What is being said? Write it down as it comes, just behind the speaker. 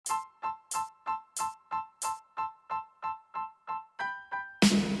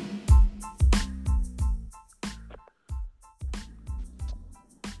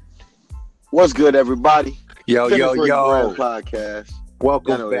What's good, everybody? Yo, Finish yo, Work Brand yo. Podcast. I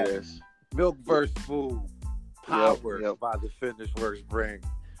Welcome know back. it is. Milk vs. Food. Powered Yep. by the Finish Works brand.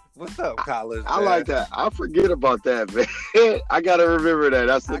 What's up, Collins, I man? like that. I forget about that, man. I gotta remember that.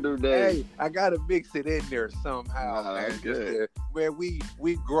 That's the new name. Hey, I gotta mix it in there somehow, Nah, man. that's good. Man, we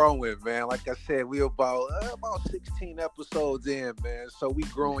growing, man. Like I said, we about 16 episodes in, man. So we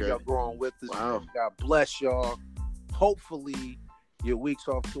growing, Okay. y'all growing with us. Wow. Man. God bless y'all. Hopefully your week's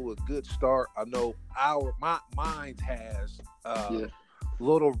off to a good start. I know my mind has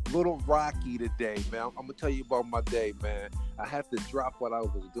little rocky today, man. I'm gonna tell you about my day, man. I had to drop what I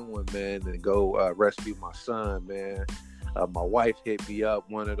was doing, man, and go rescue my son, man. My wife hit me up,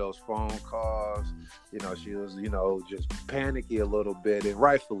 one of those phone calls. You know, she was, just panicky a little bit, and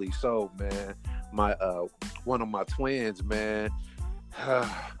rightfully so, man. My one of my twins, man,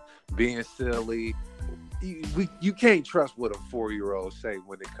 being silly. You can't trust what a 4-year-old say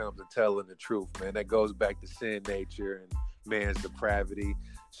when it comes to telling the truth, man. That goes back to sin nature and man's depravity.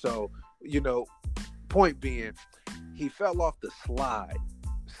 So, point being, he fell off the slide,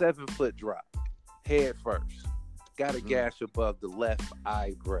 7-foot drop, head first, got a gash above the left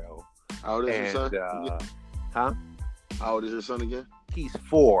eyebrow. How old is your son? Huh? How old is your son again? He's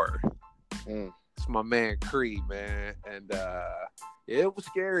 4. Mm. It's my man Creed, man, and it was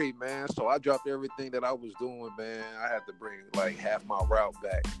scary, man. So I dropped everything that I was doing, man. I had to bring like half my route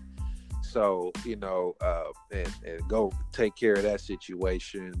back. So, and go take care of that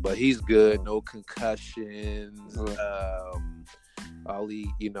situation. But he's good, no concussions. All he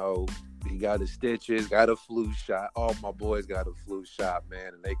got his stitches, got a flu shot. All my boys got a flu shot,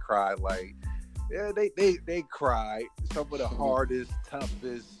 man, and they cried they cried. Some of the hardest,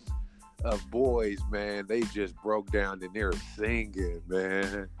 toughest of boys, man, they just broke down and they were singing,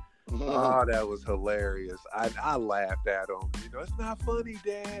 man. Oh, that was hilarious. I laughed at them. It's not funny,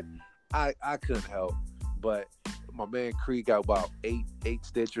 Dad. I couldn't help. But my man Creed got about eight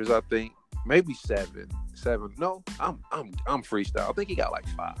stitchers, I think. Maybe 7. No, I'm freestyle. I think he got like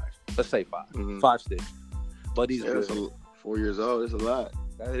 5. Let's say 5. Mm-hmm. 5 stitches. But he's good. 4 years old. It's a lot.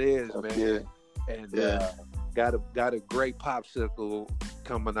 That is, man. Yeah. And got a great popsicle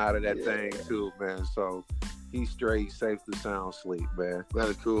coming out of that thing too, man. So he's straight, safe to sound sleep, man. That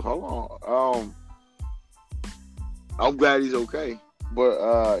is cool. Hold on. I'm glad he's okay.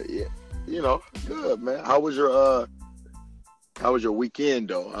 But good, man. How was your weekend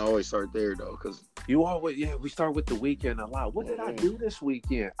though? I always start there though, because we start with the weekend a lot. What did I do this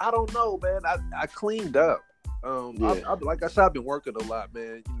weekend? I don't know, man. I cleaned up. Like I said, I've been working a lot,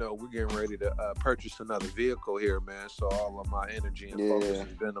 man. We're getting ready to purchase another vehicle here, man. So all of my energy and focus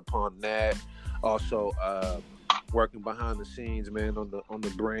has been upon that. Also, working behind the scenes, man, on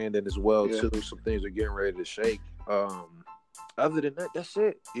the branding as well too. Some things are getting ready to shake. Other than that, that's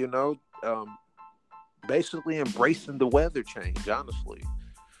it. Basically embracing the weather change, honestly.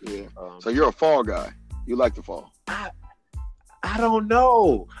 Yeah. So you're a fall guy. You like the fall. I don't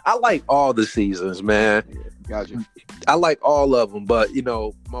know. I like all the seasons, man. Yeah, gotcha. I like all of them, but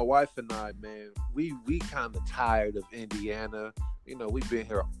my wife and I, man, we kind of tired of Indiana. We've been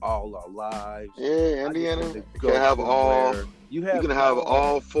here all our lives. Yeah, Indiana. You can have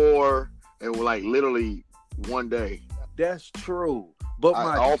all 4 in like literally one day. That's true. But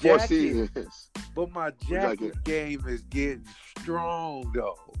all 4 seasons. But my jacket game is getting strong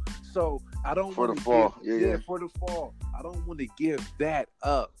though. So I don't for the fall. For the fall. I don't want to give that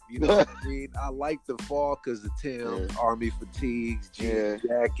up. You know what I mean? I like the fall because the Tim's, Army fatigues, jeans,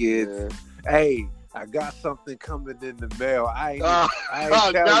 jackets. Yeah. Hey, I got something coming in the mail. I ain't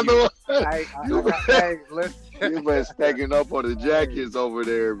telling you. You've been stacking up on the jackets over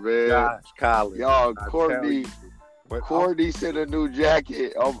there, man. Gosh, Colin. Y'all, Courtney sent a new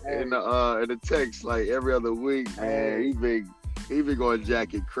jacket in the text like every other week, man. He been going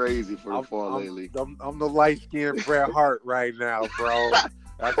jacket crazy for the fall lately. I'm the light-skinned Bret Hart right now, bro.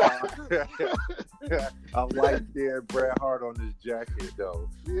 I'm light-skinned Bret Hart on this jacket, though.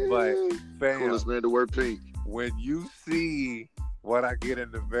 But, fam, coolest man to wear pink. When you see what I get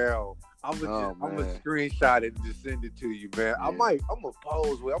in the mail, I'm gonna screenshot it and just send it to you, man. Yeah. I'm gonna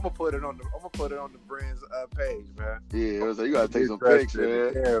pose with. I'm gonna put it on the brand's page, man. Yeah, so you gotta take some pics,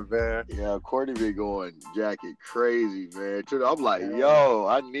 man. Yeah, man. Yeah, Courtney been going jacket crazy, man. I'm like, yo,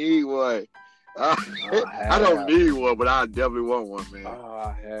 I need one. I don't need one, but I definitely want one, man. Oh,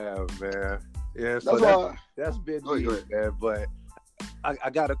 I have, man. Yeah, so that's been me, man. But I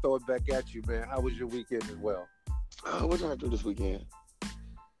gotta throw it back at you, man. How was your weekend as well? What did I do this weekend?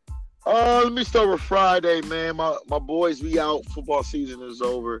 Let me start with Friday, man. My boys, we out. Football season is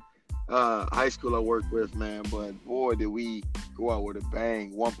over. high school I worked with, man. But boy, did we go out with a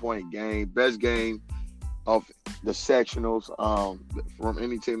bang. 1 point game, best game of the sectionals from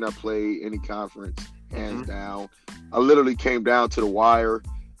any team that played any conference, hands down. I literally came down to the wire.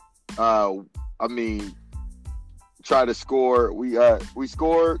 I mean, try to score. We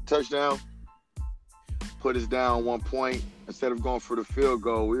scored touchdown, put us down 1 point. Instead of going for the field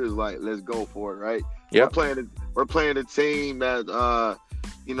goal, we was like, let's go for it, right? Yep. We're playing a team that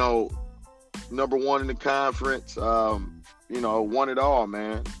you know, number one in the conference. Won it all,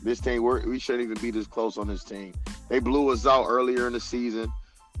 man. This team, we shouldn't even be this close on this team. They blew us out earlier in the season,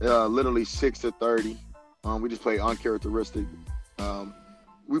 literally 6-30. We just played uncharacteristic.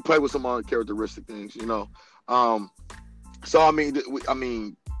 We played with some uncharacteristic things, you know. So I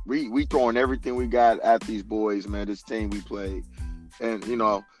mean, we throwing everything we got at these boys, man. This team we played, and you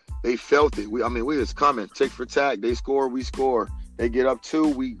know, they felt it. We was coming, tick for tack. They score, we score. They get up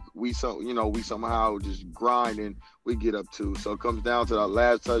 2, we somehow just grind and we get up 2. So it comes down to that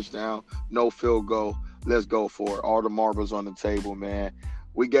last touchdown, no field goal. Let's go for it. All the marbles on the table, man.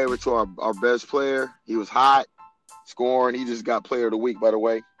 We gave it to our best player. He was hot, scoring. He just got player of the week, by the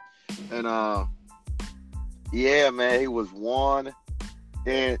way. And yeah, man, he was 1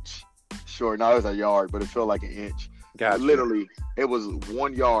 inch short. Now it was a yard, but it felt like an inch. Gotcha. Literally, it was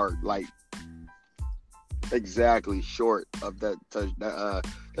 1 yard, like exactly short of that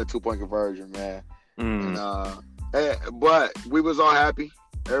 2-point conversion, man. But we was all happy.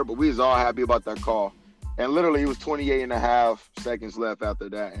 We was all happy about that call. And literally, it was 28 and a half seconds left after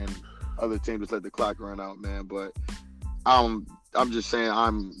that, and other team just let the clock run out, man. But I'm just saying,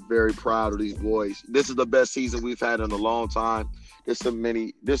 I'm very proud of these boys. This is the best season we've had in a long time.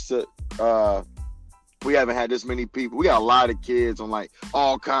 We haven't had this many people. We got a lot of kids on like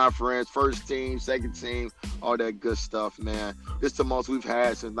all conference, first team, second team, all that good stuff, man. This is the most we've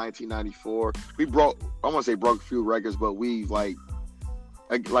had since 1994. I want to say broke a few records, but we've like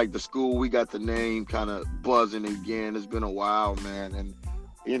the school, we got the name kind of buzzing again. It's been a while, man. And,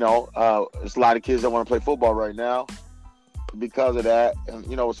 you know, there's a lot of kids that want to play football right now because of that. And,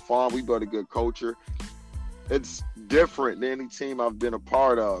 you know, it's fun. We built a good culture. It's different than any team I've been a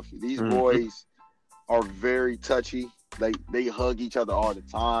part of. These boys are very touchy. They hug each other all the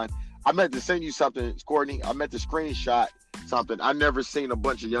time. I meant to send you something, Courtney. I meant to screenshot something. I never seen a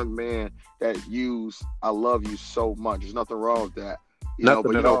bunch of young men that use "I love you" so much. There's nothing wrong with that.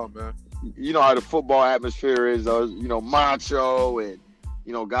 Nothing at all, man. You know how the football atmosphere is, you know, macho, and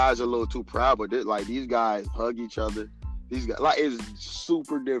you know, guys are a little too proud, but like these guys hug each other. These guys, like, it's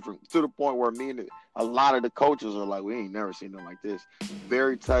super different to the point where me and a lot of the coaches are like, we ain't never seen them like this.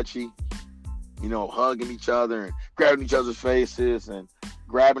 Very touchy, you know, hugging each other and grabbing each other's faces and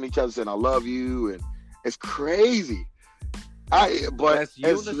grabbing each other saying "I love you," and it's crazy. But that's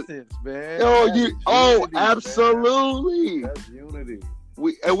unison, man. Absolutely. That's unity.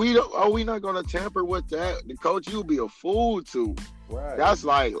 We not gonna tamper with that. The coach, you'll be a fool to. Right. That's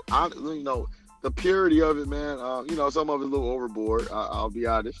like, you know, the purity of it, man. You know, some of it's a little overboard. I'll be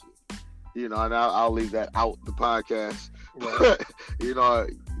honest. You know, and I'll leave that out the podcast. Right. You know,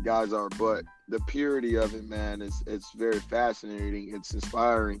 guys are, but the purity of it, man, it's very fascinating. It's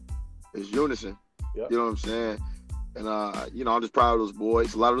inspiring. It's unison. Yep. You know what I'm saying? And, you know, I'm just proud of those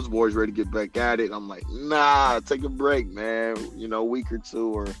boys. A lot of those boys ready to get back at it. I'm like, nah, take a break, man. You know, a week or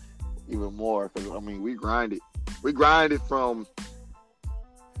two or even more. Because, I mean, we grinded. We grinded from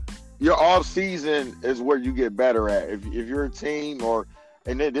your off season is where you get better at. If you're a team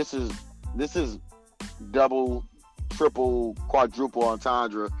and then this is double, triple, quadruple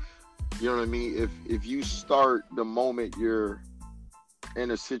entendre. You know what I mean? If you start the moment you're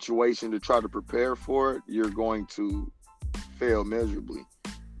in a situation to try to prepare for it, you're going to fail miserably.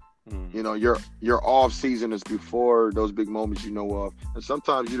 You know, your off season is before those big moments you know of, and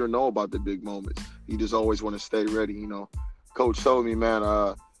sometimes you don't know about the big moments. You just always want to stay ready. You know, coach told me,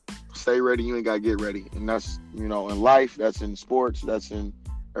 man, stay ready. You ain't gotta get ready, and that's, you know, in life, that's in sports, that's in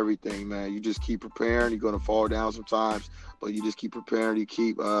everything, man. You just keep preparing. You're gonna fall down sometimes, but you just keep preparing. You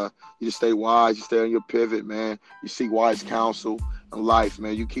just stay wise. You stay on your pivot, man. You seek wise counsel in life,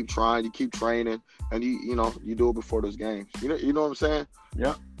 man. You keep trying. You keep training, and you know you do it before those games. You know what I'm saying?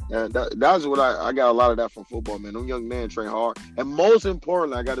 Yeah. And that's what I got a lot of that from football, man. Them young men train hard, and most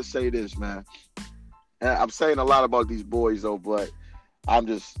importantly, I got to say this, man. And I'm saying a lot about these boys though, but I'm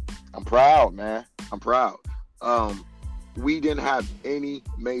proud, man. I'm proud. We didn't have any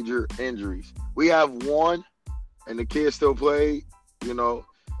major injuries. We have one, and the kids still played, you know,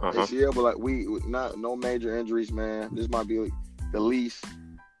 this year, but like no major injuries, man. This might be the least,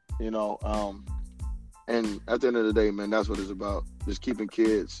 you know. And at the end of the day, man, that's what it's about. Just keeping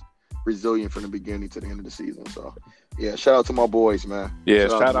kids resilient from the beginning to the end of the season. So, yeah, shout out to my boys, man. Yeah,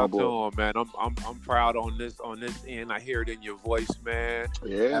 shout out to them, man. I'm proud on this end. I hear it in your voice, man.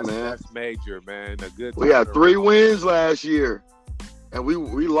 Yeah, man. That's major, man. A good. We had 3 wins last year, and we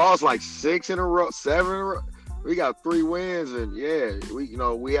lost like 6 in a row, 7 in a row. We got 3 wins, and yeah,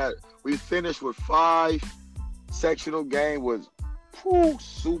 we finished with 5. Sectional game was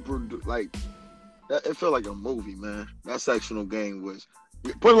super like that. It felt like a movie, man. That sectional game was.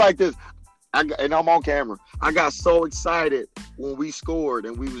 Put it like this. And I'm on camera. I got so excited when we scored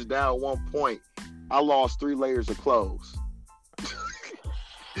and we was down 1 point. I lost 3 layers of clothes.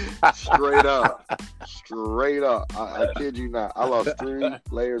 Straight up. I kid you not. I lost 3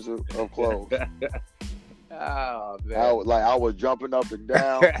 layers of clothes. Oh, man. I was jumping up and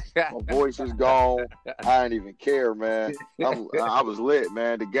down. My voice was gone. I didn't even care, man. I was lit,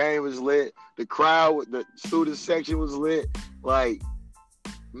 man. The game was lit. The crowd, the student section was lit. Like,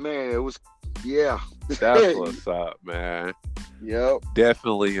 man, it was, yeah. That's what's up, man. Yep.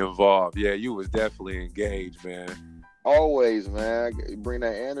 Definitely involved. Yeah, you was definitely engaged, man. Always, man. Bring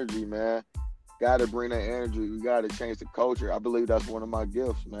that energy, man. Got to bring that energy. We got to change the culture. I believe that's one of my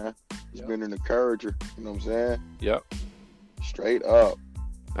gifts, man. It's been an encourager. You know what I'm saying? Yep. Straight up.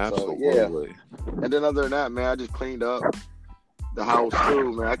 Absolutely. So, yeah. And then other than that, man, I just cleaned up the house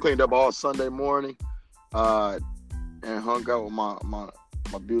too, man. I cleaned up all Sunday morning and hung out with my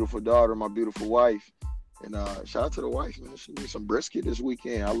beautiful daughter, my beautiful wife. And shout out to the wife, man. She made some brisket this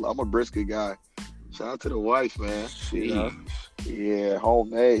weekend. I'm a brisket guy. Shout out to the wife, man. Yeah,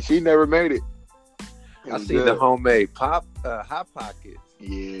 homemade. She never made it. I seen the homemade hot pockets.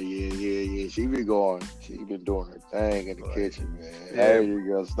 Yeah. She been doing her thing in the kitchen, man. Yeah. There you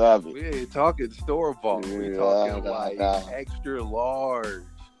go. Stop it. We ain't talking store bought. Yeah, we talking extra large.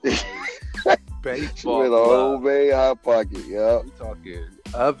 Baseball. With a homemade hot pocket, yep. We talking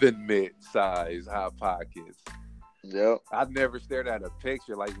oven mitt size hot pockets. Yep. I've never stared at a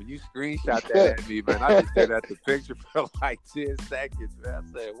picture. Like when you screenshot that at me, man, I just stared at the picture for like 10 seconds, man.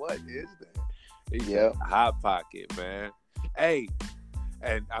 I said, what is that? Yeah, hot pocket, man. Hey,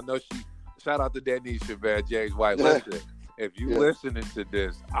 and I know shout out to Danisha, man, Jay's wife. Listen, if you listening to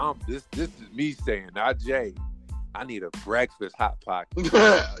this, this is me saying, not Jay. I need a breakfast hot pocket.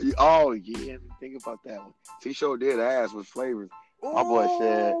 Oh yeah, think about that one. She sure did ask with flavors. My boy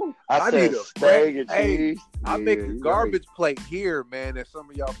said, I said steak and cheese. I make a garbage plate here, man. If some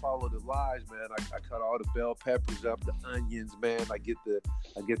of y'all follow the lies, man, I cut all the bell peppers up, the onions, man. I get the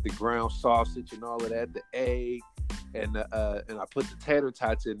ground sausage and all of that, the egg, and I put the tater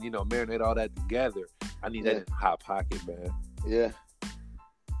tots in, marinate all that together. I need that in a hot pocket, man. Yeah.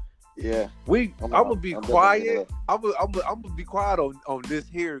 Yeah. I'm gonna be quiet. I'm gonna be quiet on this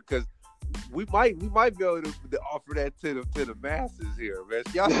here because we might be able to offer that to the masses here, man.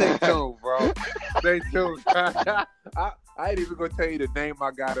 So y'all stay tuned, bro. Stay tuned. I ain't even gonna tell you the name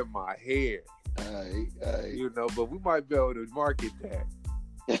I got in my head. But we might be able to market that.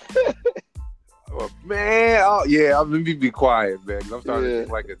 Man, I'm gonna be quiet, man. I'm starting to look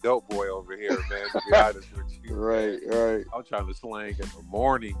like a dope boy over here, man. To be honest with you, right. I'm trying to slang in the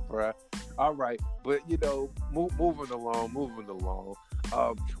morning, bro. All right, but moving along.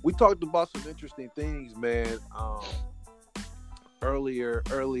 We talked about some interesting things, man. Earlier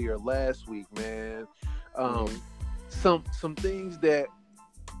last week, man. Some things that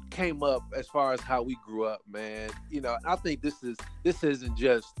came up as far as how we grew up, man. I think this isn't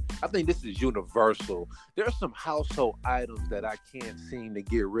just. I think this is universal. There's some household items that I can't seem to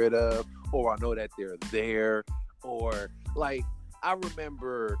get rid of, or I know that they're there, or like I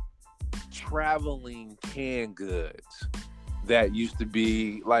remember traveling canned goods that used to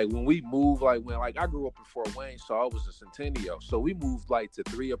be like when we moved, like when I grew up in Fort Wayne, so I was in Centennial, so we moved like to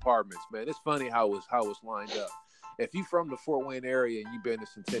 3 apartments, man. It's funny how it's lined up. If you from the Fort Wayne area and you've been to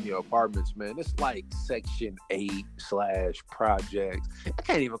Centennial Apartments, man, it's like Section 8/projects. I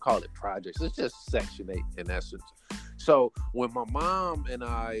can't even call it projects. It's just Section 8 in essence. So when my mom and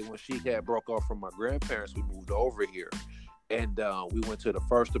when she had broke off from my grandparents, we moved over here. And we went to the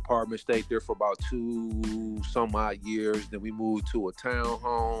first apartment, stayed there for about 2 some odd years. Then we moved to a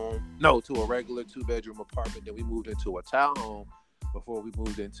to a regular 2-bedroom apartment. Then we moved into a townhome before we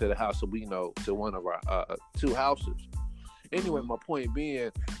moved into the house. So we to one of our 2 houses. Anyway, my point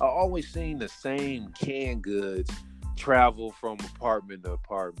being, I always seen the same canned goods travel from apartment to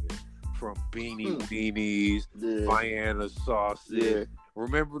apartment, from beanies, Vienna sausage. Yeah.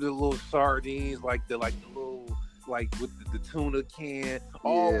 Remember the little sardines, like the little, like with the tuna can.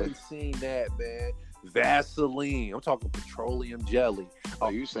 Always seen that, man. Vaseline. I'm talking petroleum jelly. Oh,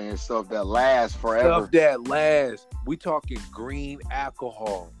 you saying stuff that lasts forever? Stuff that lasts. We talking green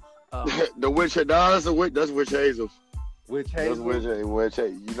alcohol. Um, The witch. No, that's a witch. That's witch hazel. Witch That's hazel. witch.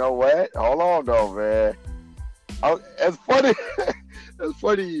 You know what? Hold on, though, man. It's funny. It's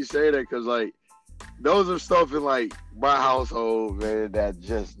funny you say that because like those are stuff in like my household, man, that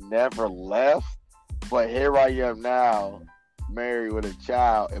just never left. But here I am now, married with a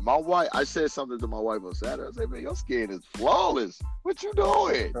child, and my wife. I said something to my wife on Saturday. I said, "Man, your skin is flawless. What you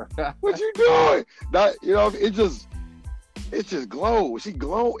doing? What you doing? Not, it just glows. She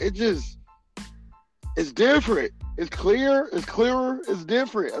glow. It's different. It's clear. It's clearer. It's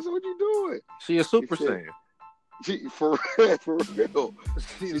different." I said, "What you doing?" She a She super said, saiyan. "She for real, for real."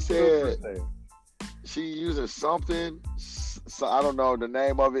 She She a super said saiyan. she uses something. So I don't know the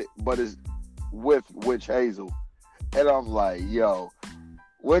name of it, but it's with witch hazel, and I'm like, "Yo,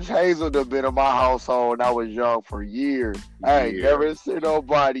 witch hazel done been in my household when I was young for years. I ain't Yeah. never seen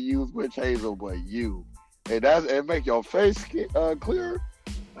nobody use witch hazel but you, and it make your face clearer."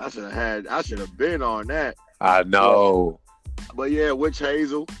 I should have been on that. I But know. yeah, witch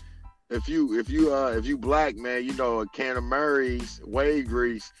hazel. If you black, man, you know a can of Murray's wave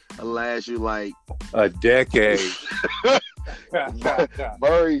grease will last you like A decade.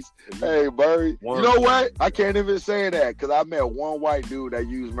 Murray's. Hey, Murray. You know what? I One. can't even say that because I met one white dude that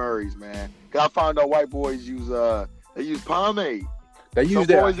used Murray's, man. Because I found out white boys use they use pomade. They Some use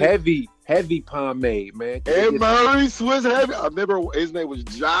that boys heavy pomade, man. and Murray's was heavy. I remember his name was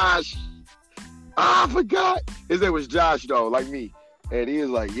Josh. I forgot. His name was Josh though, like me. And he was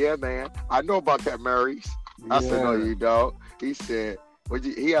like, "Yeah, man, I know about that Murray's." I said, "No, Yeah. you don't." He said,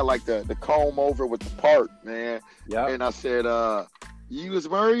 he had like the comb over with the part, man. Yep. And I said, "You use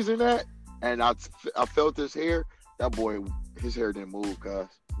Murray's in that?" And I felt his hair. That boy, his hair didn't move, cuz.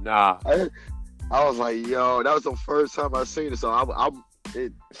 Nah. I was like, "Yo, that was the first time I seen it." So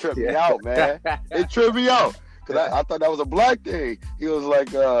it tripped me Yeah. out, man. It tripped me out because I thought that was a black thing. He was like,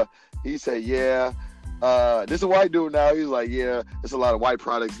 he said, "Yeah." This is a white dude now. He's like, "Yeah, there's a lot of white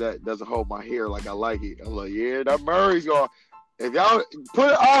products that doesn't hold my hair like I like it." I'm like, "Yeah, that Murray's going. If y'all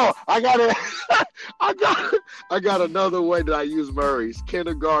put it, I got it. I got another way that I use Murray's.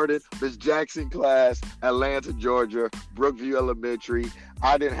 Kindergarten, Miss Jackson class, Atlanta, Georgia, Brookview Elementary.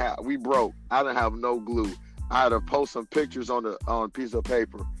 We broke. I didn't have no glue. I had to post some pictures on a piece of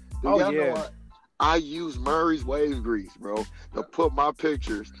paper. Do Oh, y'all know yeah. what? I use Murray's wave grease, bro, to put my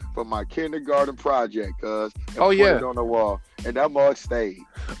pictures from my kindergarten project, and put it on the wall, and that mug stayed.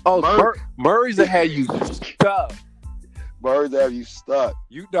 Oh, Murray's that had you stuck. Murray's have you stuck.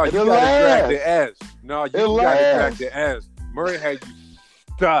 You gotta drag the S. No, you gotta drag the S. Murray had you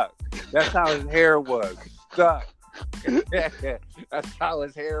stuck. That's how his hair was. Stuck. That's how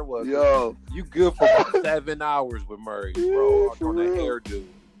his hair was. Yo, you good for about 7 hours with Murray, bro, on the hairdo.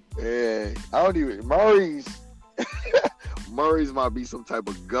 Yeah, I don't even Murray's might be some type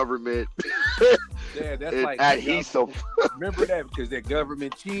of government. Yeah, that's like adhesive. Remember that because their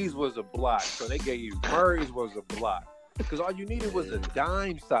government cheese was a block, so they gave you Murray's was a block because all you needed was a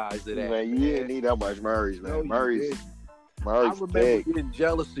dime size of that. Man, you didn't need that much Murray's, man. No, Murray's I remember getting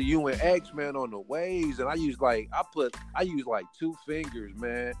jealous of you and X, man, on the waves, and I used like 2 fingers,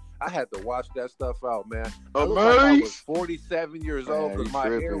 man. I had to wash that stuff out, man. I was 47 years old because my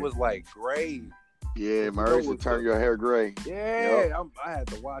hair was like gray. Yeah, Murray's will turn your hair gray. Yeah, yep. I had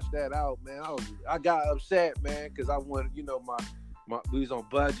to wash that out, man. I got upset, man, because I wanted, we was on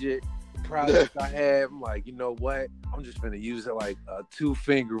budget. The project I had, I'm like, you know what? I'm just gonna use it like 2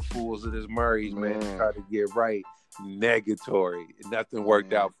 fingerfuls of this Murray's, man, to try to get right. Negatory. Nothing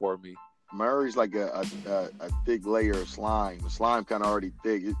worked out for me. Murray's like a thick layer of slime. The slime kind of already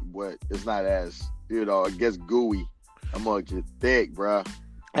thick, but it's not as, it gets gooey. I'm gonna get thick, bro.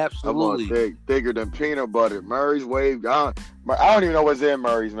 Absolutely. Thicker than peanut butter. Murray's wave. I don't even know what's in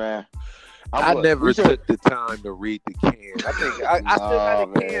Murray's, man. I never took the time to read the can. I think I still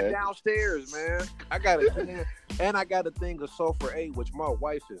got a can downstairs, man. I got a can, and I got a thing of Sulfur 8, which my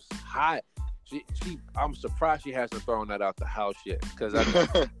wife is hot. I'm surprised she hasn't thrown that out the house yet, because I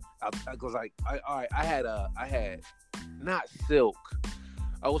had not silk.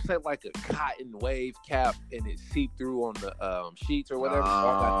 I would say like a cotton wave cap, and it seeped through on the sheets or whatever. So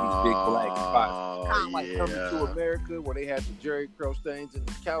I got these big black spots, kind of like Coming to America, where they had the Jerry Crow stains in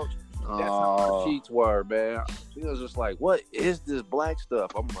the couch. That's how my sheets were, man. She was just like, "What is this black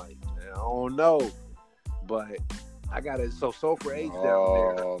stuff?" I'm like, "I don't know," but I got it. So Sulfur 8's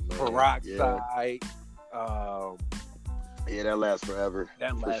down there. Peroxide. Yeah, that lasts forever.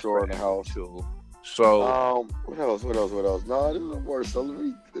 That lasts for sure in the house. Too. So what else? No, this is more so. Let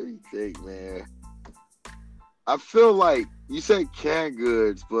me think, man. I feel like you say canned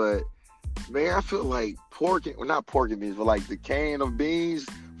goods, but Man, I feel like well, not pork and beans, but like the can of beans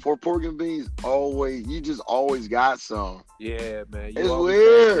for pork and beans, always, you just always got some. Yeah, man. You It's always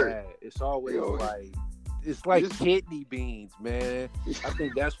have weird. that. It's always Yo, like it's like just kidney beans, man. I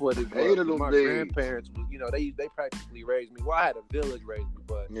think that's what it was. hated them My beans. grandparents was, they practically raised me. Well, I had a village raise me,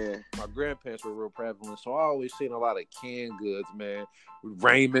 but Yeah. my grandparents were real prevalent. So I always seen a lot of canned goods, man.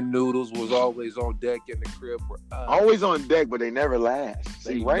 Ramen noodles was always on deck in the crib for us. Always on deck, but they never last.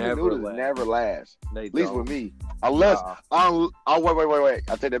 They See, ramen never noodles last. never last. They At least don't. with me. Unless, Nah. wait.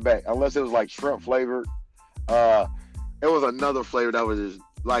 I take that back. Unless it was like shrimp flavored. It was another flavor that was just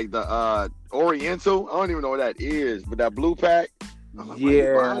like the Oriental. I don't even know what that is, but that blue pack. I'm like, why you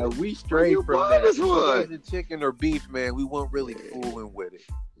Yeah, buying it? we strayed you from buying that. this one? If it was chicken or beef, man, we weren't really Yeah. fooling with it.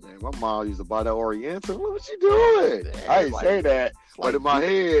 Man, my mom used to buy that Oriental. What you doing? Man, I didn't like- say that, but in my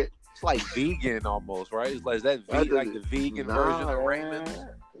head, It's like vegan almost, right? It's like is that like the vegan version of ramen?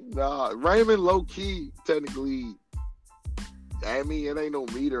 Nah, ramen low key technically. I mean, it ain't no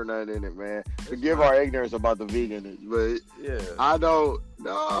meat or nothing in it, man. Forgive our ignorance about the vegan, but Yeah. I don't.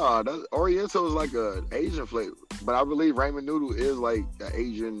 No, Oriental is like a Asian flavor, but I believe ramen noodle is like an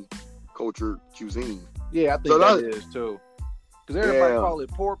Asian culture cuisine. Yeah, I think So that that- is too. Because everybody Yeah. call it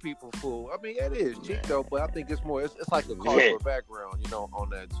poor people food. I mean, it is cheap though, but I think it's more. It's like a Yeah. cultural background, on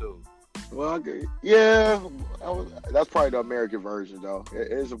that too. Well, yeah, that's probably the American version though.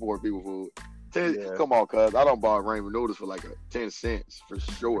 It's a poor people food. Yeah. Come on, cuz I don't buy ramen noodles for like 10 cents for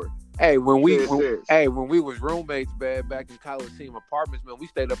sure. Hey, when we 10 cents. when we was roommates, man, back in Coliseum Apartments, man, we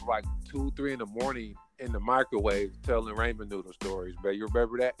stayed up like 2-3 in the morning in the microwave telling ramen noodle stories, man. You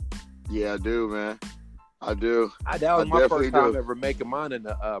remember that? Yeah, I do, man. I do. That was I my definitely first time do. ever making mine in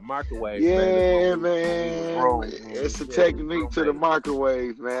the microwave. Yeah, man. man. It's a technique to the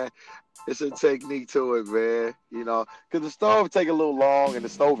microwave, man. It's a technique to it, man. Because the stove take a little long, and the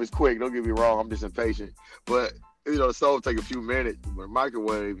stove is quick. Don't get me wrong. I'm just impatient. But, the stove take a few minutes. But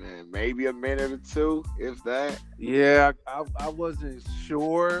microwave, man, maybe a minute or two, if that. Yeah, I wasn't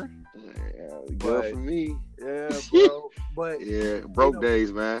sure. Yeah, good But- for me. Yeah, bro. But Yeah, broke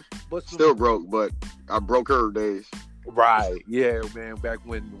days, man. but some- Still broke, but I broke her days. Right. Yeah, man. Back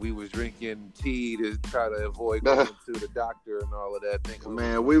when we was drinking tea to try to avoid going to the doctor and all of that.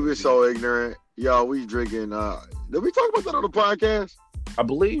 Man, we were so ignorant. Y'all, we drinking. Did we talk about that on the podcast? I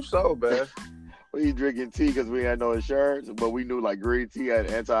believe so, man. We drinking tea because we had no insurance, but we knew like green tea had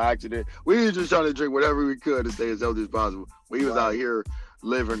antioxidant. We was just trying to drink whatever we could to stay as healthy as possible. We was out here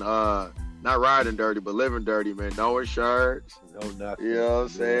living, not riding dirty, but living dirty, man. No insurance. No, nothing. You know what I'm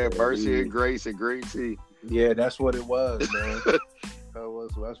saying? Yeah, Mercy and grace and green tea. Yeah, that's what it was, man.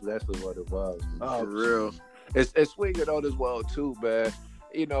 That's what it was. For real. It's swinging on as well too, man.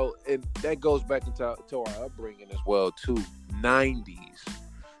 And that goes back into our upbringing as well too. 90s.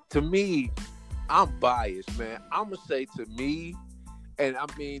 To me, I'm biased, man. I'm gonna say to me, and I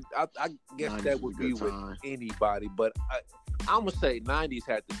mean, I guess 90s that was would a be good with time. anybody, but I'm gonna say 90s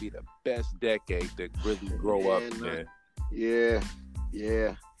had to be the best decade to really grow up, Yeah, man.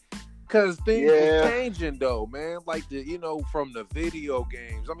 Yeah. Cause things Yeah. was changing though, man. Like from the video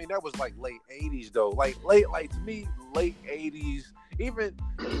games. I mean, that was like late 80s though. Like to me, late 80s. Even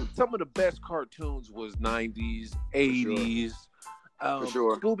some of the best cartoons was 90s, 80s. For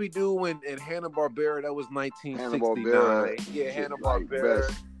sure. Scooby Doo and Hanna-Barbera, that was 1969. Hanna-Barbera. Yeah, Shit, Hanna-Barbera,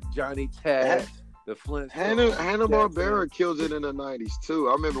 best. Johnny Test, the Flintstones. Hanna-Barbera Jetsons. kills it in the 90s too.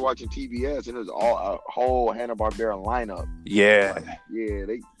 I remember watching TBS and it was all a whole Hanna-Barbera lineup. Yeah. Yeah,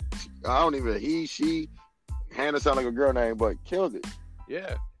 I don't even, she, Hannah sound like a girl name, but killed it.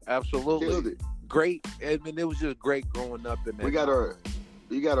 Yeah, absolutely. Killed it. Great. I mean, it was just great growing up in that.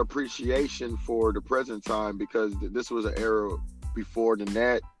 You got appreciation for the present time because this was an era before the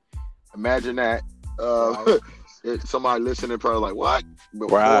net. Imagine that. Somebody listening probably like, what? But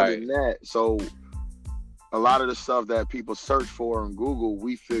before the net. So a lot of the stuff that people search for on Google,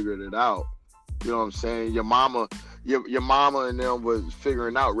 we figured it out. You know what I'm saying? Your mama and them was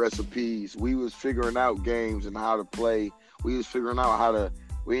figuring out recipes. We was figuring out games and how to play. We was figuring out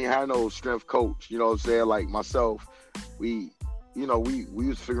we ain't had no strength coach. You know what I'm saying? Like myself, we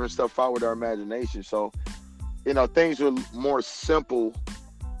was figuring stuff out with our imagination. So, things were more simple,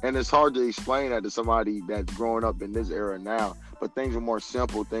 and it's hard to explain that to somebody that's growing up in this era now. But things were more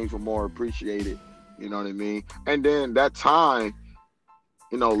simple. Things were more appreciated. You know what I mean? And then that time,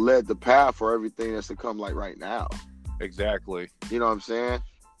 led the path for everything that's to come like right now. Exactly. You know what I'm saying?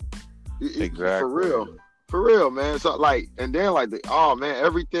 Exactly. For real, man. So and then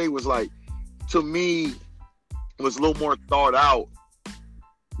everything was like, to me, was a little more thought out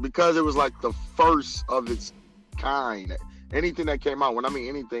because it was like the first of its kind. anything that came out. When I mean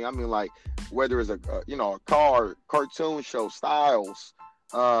anything, I mean like whether it's a car, cartoon show, styles,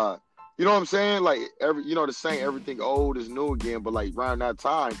 you know what I'm saying? Like the saying everything old is new again, but like around that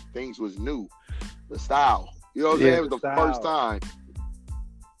time, things was new. The style, you know what I'm saying? It was the first time.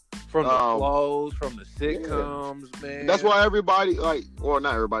 From the clothes, from the sitcoms, man. That's why everybody not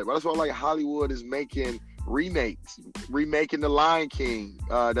everybody, but that's why like Hollywood is making remaking The Lion King.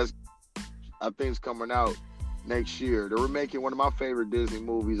 I think it's coming out next year. They're remaking one of my favorite Disney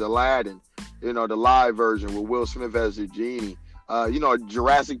movies, Aladdin. The live version with Will Smith as the genie.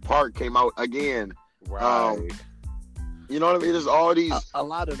 Jurassic Park came out again. Right. You know what I mean? There's all these a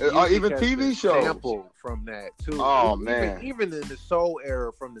lot of even TV shows sample from that too. Oh man, even in the soul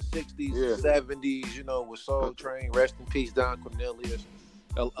era from the 60s and 70s, with Soul Train, rest in peace, Don Cornelius.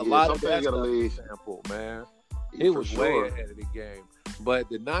 A lot of that stuff sample, man. It was way ahead of the game. But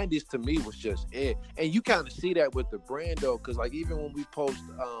the 90s to me was just it. And you kind of see that with the brand though, because like even when we post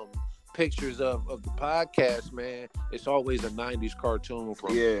pictures of the podcast, man, it's always a 90s cartoon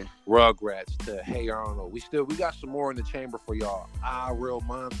from Rugrats to Hey Arnold. We got some more in the chamber for y'all. Real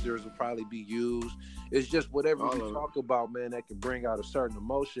Monsters will probably be used. It's just whatever we talk about, man, that can bring out a certain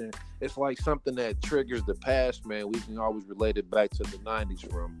emotion. It's like something that triggers the past, man. We can always relate it back to the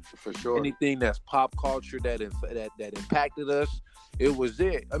 90s from. For sure. Anything that's pop culture that impacted us, it was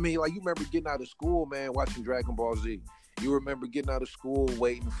it. I mean, like you remember getting out of school, man, watching Dragon Ball Z. You remember getting out of school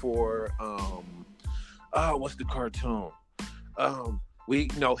waiting for what's the cartoon?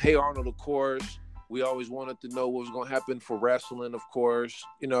 Hey Arnold, of course. We always wanted to know what was gonna happen for wrestling, of course.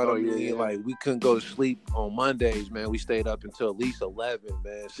 You know what I mean? Yeah. Like we couldn't go to sleep on Mondays, man. We stayed up until at least 11,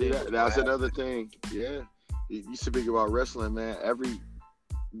 man. See, that's another thing. Yeah. You speak about wrestling, man.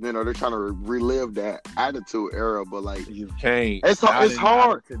 They're trying to relive that attitude era, but like you can't. It's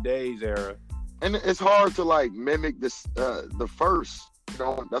hard. Today's era. And it's hard to like mimic this the first,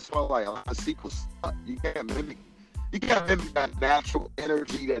 that's why like a lot of sequels you can't mimic that natural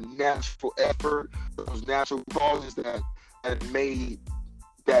energy, that natural effort, those natural causes that made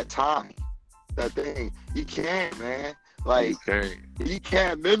that time, that thing. You can't, man. Like you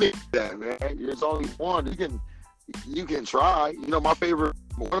can't mimic that, man. There's only one. You can try. One of my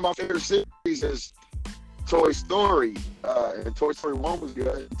favorite series is Toy Story, and Toy Story 1 was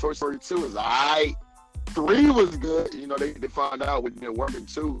good. Toy Story 2 was alright. 3 was good. They found out when they're working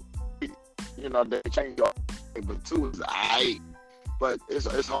 2. They changed all, but 2 was alright. But it's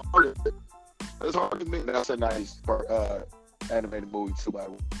hard. It's hard to admit that's a nice animated movie too, by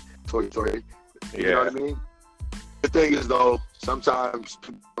Toy Story. You know what I mean? The thing is though, sometimes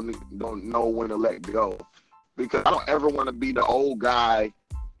people don't know when to let go, because I don't ever want to be the old guy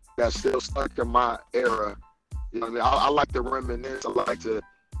that's still stuck in my era. You know what I mean? I like to reminisce. I like to,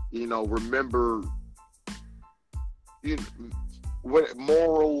 remember what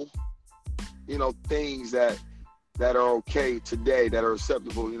moral, things that are okay today, that are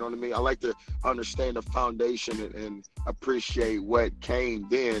acceptable. You know what I mean? I like to understand the foundation and appreciate what came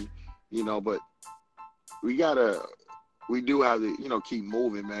then, but we do have to, keep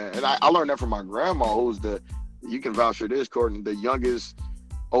moving, man. And I learned that from my grandma, who's you can vouch for this, Courtney, the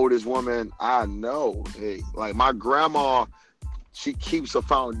oldest woman I know. Hey, like my grandma, she keeps a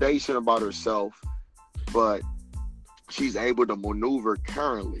foundation about herself, but she's able to maneuver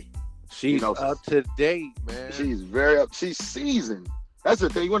currently. She's up to date, man. She's she's seasoned. That's the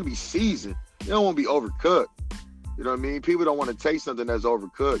thing. You want to be seasoned. You don't want to be overcooked. You know what I mean? People don't want to taste something that's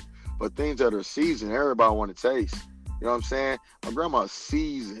overcooked, but things that are seasoned, everybody want to taste. You know what I'm saying? My grandma's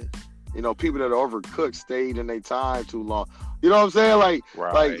seasoned. People that are overcooked stayed in their time too long. You know what I'm saying? Like,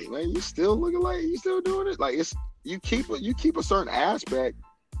 man, you still looking like you still doing it. Like you keep a certain aspect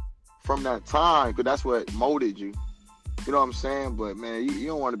from that time, because that's what molded you. You know what I'm saying? But man, you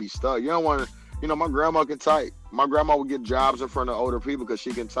don't want to be stuck. You don't want to. My grandma can type. My grandma would get jobs in front of older people because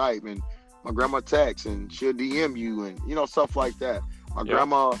she can type, and my grandma texts and she'll DM you and stuff like that. My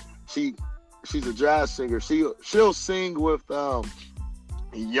grandma, she's a jazz singer. She'll sing with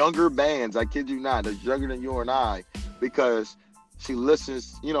younger bands. I kid you not, that's younger than you and I, because she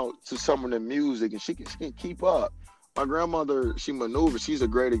listens, to some of the music and she can keep up. My grandmother, she maneuvers. She's a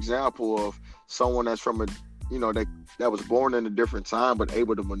great example of someone that's from that was born in a different time but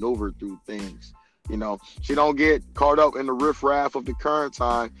able to maneuver through things. She don't get caught up in the riffraff of the current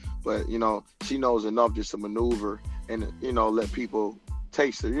time, but she knows enough just to maneuver and let people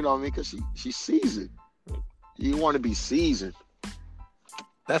taste her. You know what I mean? Because she's seasoned. You want to be seasoned.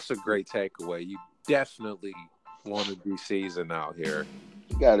 That's a great takeaway. You definitely want to be seasoned out here.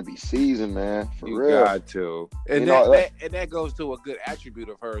 You got to be seasoned, man. For real. You got to. And that goes to a good attribute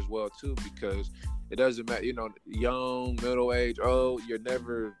of her as well, too, because It doesn't matter, young, middle age, old. You're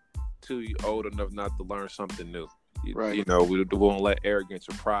never too old enough not to learn something new. Right. We won't let arrogance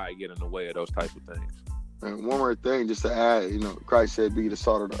or pride get in the way of those type of things. And one more thing, just to add, Christ said, "Be the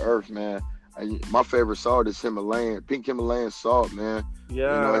salt of the earth," man. And my favorite salt is pink Himalayan salt, man.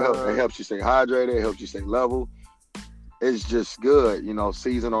 Yeah. It helps you stay hydrated. It helps you stay level. It's just good,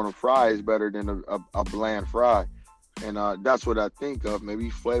 seasoned on a fry is better than a bland fry. And that's what I think of. Maybe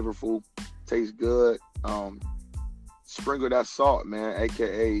flavorful, tastes good. Sprinkle that salt, man,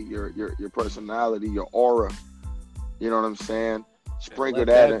 aka your personality, your aura. You know what I'm saying? Sprinkle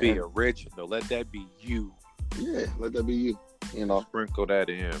that be original. Let that be you. Yeah, let that be you. Sprinkle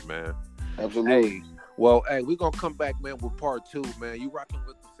that in, man. Absolutely. Hey, we're gonna come back, man, with part 2, man. You rocking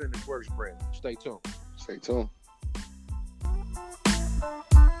with the Finished Works brand. Stay tuned. Stay tuned.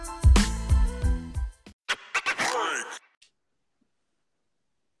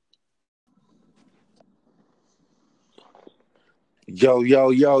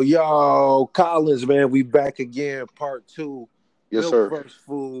 Yo, Collins, man, we back again, part 2. Yes, Milk sir. vs.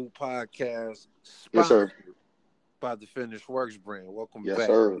 Food podcast, Yes, sponsored sir. by the Finished Works brand. Welcome Yes, back,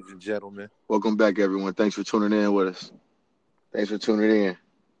 sir. ladies and gentlemen. Welcome back, everyone. Thanks for tuning in with us. Thanks for tuning in.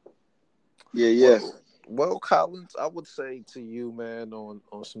 Yeah. Well, Collins, I would say to you, man, on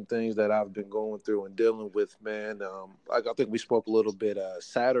some things that I've been going through and dealing with, man. I think we spoke a little bit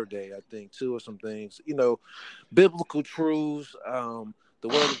Saturday, I think, too, of some things. Biblical truths. The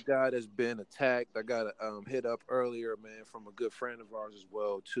word of God has been attacked. I got hit up earlier, man, from a good friend of ours as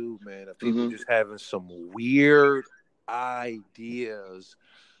well, too, man. Of people just having some weird ideas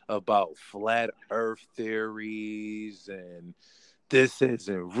about flat Earth theories and this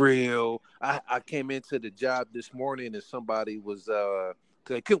isn't real. I came into the job this morning and somebody was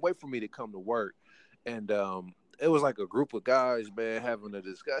they couldn't wait for me to come to work, and it was like a group of guys, man, having a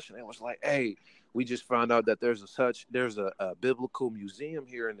discussion. It was like, hey, we just found out that there's a biblical museum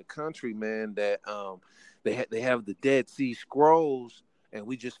here in the country, man, that they have the Dead Sea Scrolls, and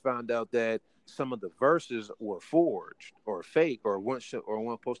we just found out that some of the verses were forged or fake or weren't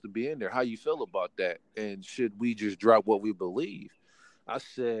supposed to be in there. How you feel about that? And should we just drop what we believe? I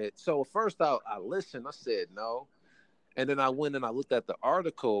said, so first I listened. I said no, and then I went and I looked at the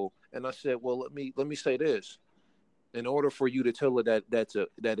article and I said, well, let me say this. In order for you to tell it that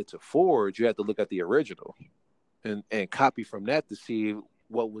it's a forge, you have to look at the original and copy from that to see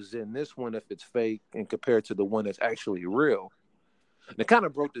what was in this one, if it's fake, and compared to the one that's actually real. And it kind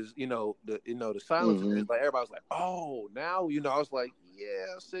of broke this, the silence. Mm-hmm. It's like everybody's like, oh, now I was like,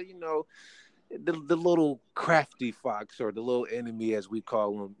 yeah. I said, the little crafty fox, or the little enemy as we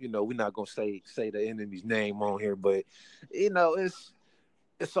call him. We're not gonna say the enemy's name on here, but it's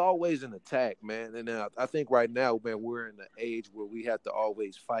always an attack, man. And I think right now, man, we're in an age where we have to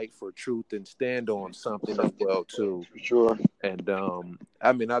always fight for truth and stand on something as well too. For sure. And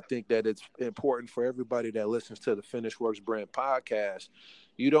I think that it's important for everybody that listens to the Finished Works brand podcast.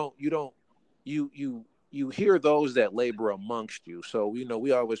 You hear those that labor amongst you. So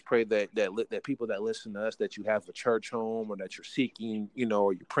we always pray that people that listen to us, that you have a church home, or that you're seeking,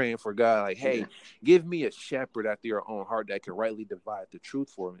 or you're praying for God, like, hey, give me a shepherd after your own heart that can rightly divide the truth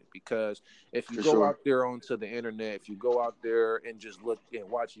for me. Because if you go out there onto the internet, if you go out there and just look and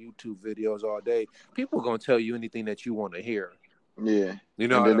watch YouTube videos all day, people are gonna tell you anything that you want to hear. Yeah. You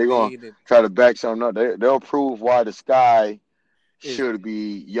know and then they're what I mean? gonna try to back something up. They'll prove why the sky should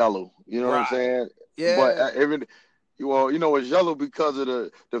be yellow. You know what I'm saying? Yeah. But it's yellow because of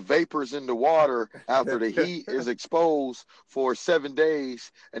the vapors in the water after the heat is exposed for 7 days,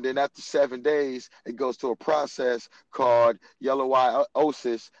 and then after 7 days it goes to a process called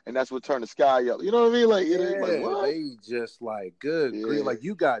yellowosis, and that's what turned the sky yellow. You know what I mean? Like, like what? They just like good grief. Like,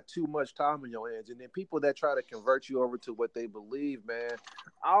 you got too much time in your hands. And then people that try to convert you over to what they believe, man,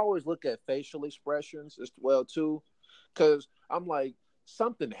 I always look at facial expressions as well too, because I'm like,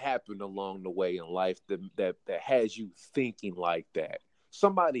 something happened along the way in life that has you thinking like that.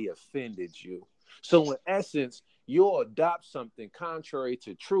 Somebody offended you. So in essence, you'll adopt something contrary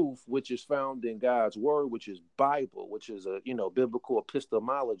to truth, which is found in God's word, which is Bible, which is a biblical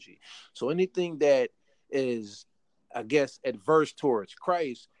epistemology. So anything that is, I guess, adverse towards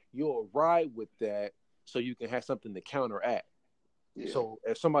Christ, you'll ride with that so you can have something to counteract. Yeah. So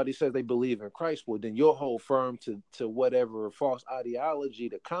if somebody says they believe in Christ, well, then you'll hold firm to whatever false ideology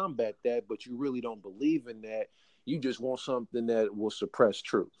to combat that, but you really don't believe in that. You just want something that will suppress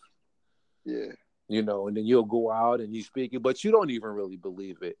truth. Yeah. And then you'll go out and you speak it, but you don't even really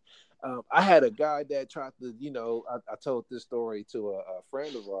believe it. I had a guy that tried to, I told this story to a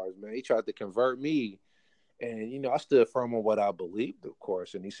friend of ours, man. He tried to convert me, And I stood firm on what I believed, of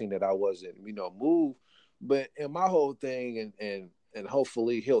course, and he seen that I wasn't moved. But in my whole thing, and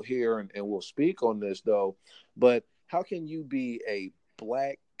hopefully he'll hear and will speak on this though. But how can you be a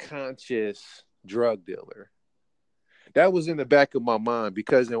black conscious drug dealer? That was in the back of my mind,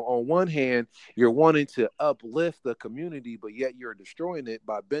 because on one hand, you're wanting to uplift the community, but yet you're destroying it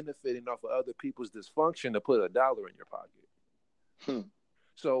by benefiting off of other people's dysfunction to put a dollar in your pocket. Hmm.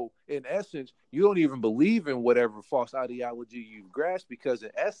 So in essence, you don't even believe in whatever false ideology you've grasped, because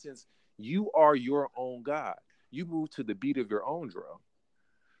in essence, you are your own God. You move to the beat of your own drum.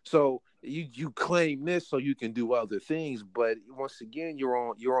 So you claim this so you can do other things, but once again, you're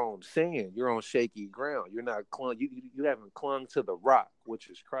on sand, you're on shaky ground. You're not clung. You haven't clung to the rock, which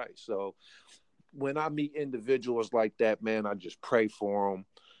is Christ. So when I meet individuals like that, man, I just pray for them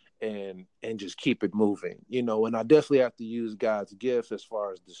and just keep it moving. And I definitely have to use God's gifts as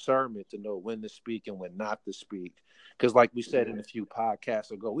far as discernment to know when to speak and when not to speak. Because like we said Yeah. in a few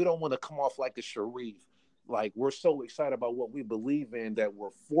podcasts ago, we don't want to come off like a Sharif. Like, we're so excited about what we believe in that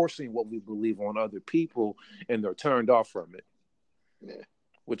we're forcing what we believe on other people, and they're turned off from it, Yeah.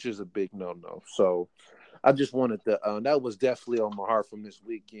 which is a big no-no. So I just wanted to, that was definitely on my heart from this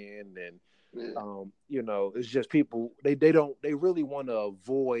weekend. And Yeah. it's just people, they really want to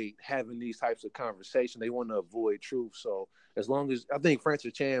avoid having these types of conversation. They want to avoid truth. So as long as, I think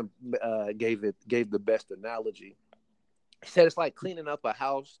Francis Chan gave the best analogy. He said it's like cleaning up a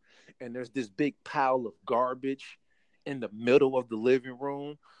house and there's this big pile of garbage in the middle of the living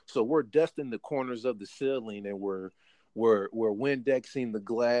room. So we're dusting the corners of the ceiling, and we're Windexing the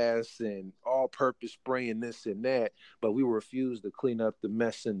glass and all purpose spraying this and that, but we refuse to clean up the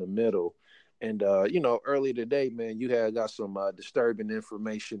mess in the middle. And earlier today, man, you had got some disturbing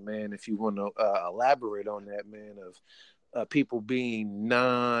information, man. If you want to elaborate on that, man, of people being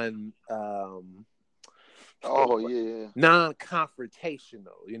Oh yeah.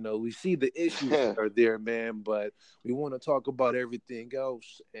 non-confrontational. We see the issues Yeah. that are there, man, but we want to talk about everything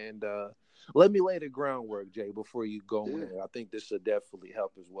else. And let me lay the groundwork, Jay, before you go in Yeah. there. I think this will definitely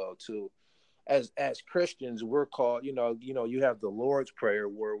help as well too. As Christians, we're called, you have the Lord's Prayer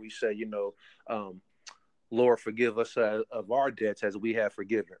where we say, um, Lord, forgive us of our debts as we have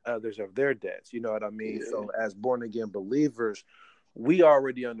forgiven others of their debts. You know what I mean? Yeah. So, as born again believers, we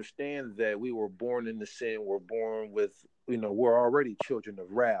already understand that we were born into sin. We're born with, we're already children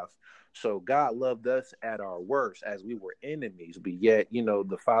of wrath. So, God loved us at our worst as we were enemies. But yet,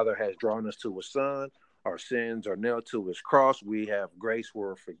 the Father has drawn us to a Son. Our sins are nailed to his cross. We have grace.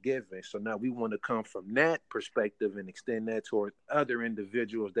 We're forgiven. So now we want to come from that perspective and extend that toward other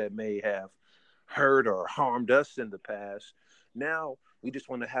individuals that may have hurt or harmed us in the past. Now we just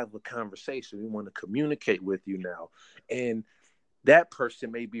want to have a conversation. We want to communicate with you now. And that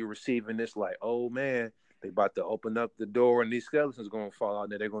person may be receiving this like, oh man, they about to open up the door and these skeletons going to fall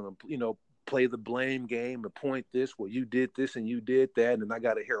out, and they're going to, play the blame game and point this, well, you did this and you did that, and I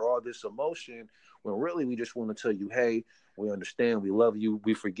got to hear all this emotion. When really we just want to tell you, hey, we understand, we love you,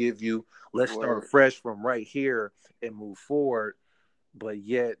 we forgive you. Let's start Word. fresh from right here and move forward. But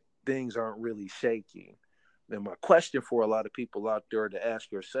yet things aren't really shaking. And my question for a lot of people out there to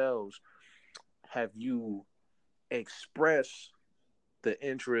ask yourselves, have you expressed the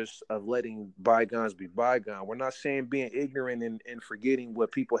interest of letting bygones be bygone? We're not saying being ignorant and forgetting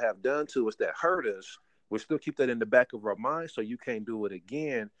what people have done to us that hurt us. We'll still keep that in the back of our mind so you can't do it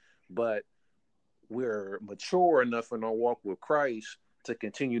again. But we're mature enough in our walk with Christ to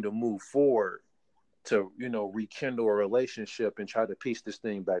continue to move forward, to rekindle a relationship and try to piece this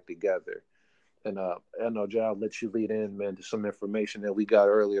thing back together. And I know, Jay, I'll let you lead in, man, to some information that we got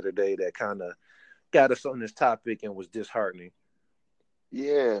earlier today that kind of got us on this topic and was disheartening.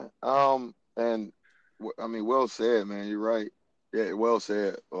 Yeah. And I mean, well said, man. You're right. Yeah, well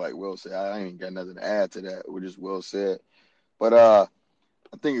said. Like well said. I ain't got nothing to add to that. We're just well said. But I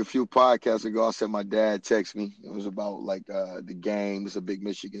think a few podcasts ago, I said my dad texted me. It was about like the game. He's a big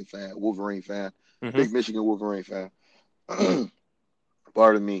Michigan fan, Wolverine fan, Mm-hmm. big Michigan Wolverine fan.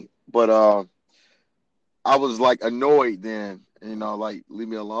 Pardon me. But I was like annoyed then. Like leave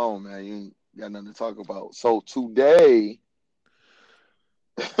me alone, man. You ain't got nothing to talk about. So today,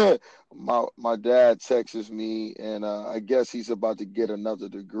 my dad texts me, and I guess he's about to get another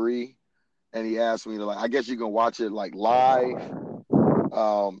degree, and he asked me to like, I guess you can watch it like live.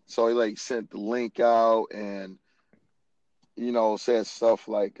 So he like sent the link out, and said stuff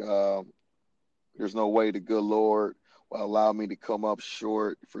like, "There's no way the good Lord will allow me to come up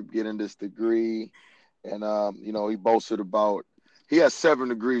short for getting this degree." And he boasted about he has 7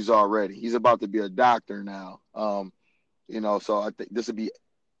 degrees already. He's about to be a doctor now. So I think this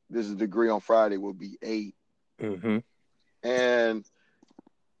degree on Friday will be 8. Mm-hmm. and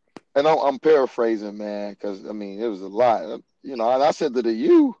I'm paraphrasing, man, because I mean it was a lot, you know. And I said to the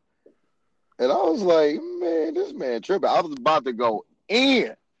you, and I was like, man, this man tripping. I was about to go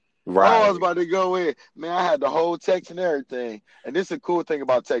in. Oh, I was Right. about to go in. Man, I had the whole text and everything. And this is a cool thing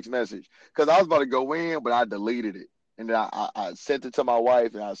about text message. Because I was about to go in, but I deleted it. And then I sent it to my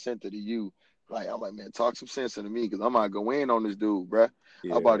wife and I sent it to you. Like, I'm like, man, talk some sense into me because I'm about to go in on this dude, bruh.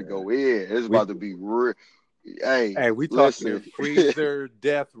 I'm about to Yeah. go in. It's We about to be real. Hey, Hey, we talking listen. freezer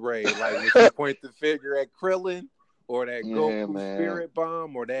death ray. Like, was he point the finger at Krillin or that Yeah, Goku man. spirit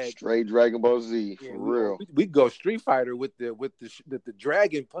bomb or that? Straight Dragon Ball Z, Yeah, for real. we go Street Fighter with the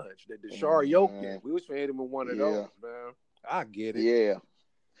dragon punch, the Shoryuken. Man, We was hit him with one of yeah, those, man. I get it. yeah.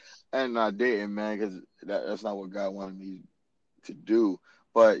 And I didn't, man, because that's not what God wanted me to do.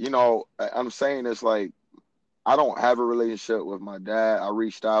 But, you know, I'm saying it's like, I don't have a relationship with my dad. I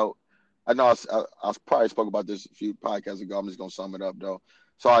reached out. I know I probably spoke about this a few podcasts ago. I'm just gonna sum it up though.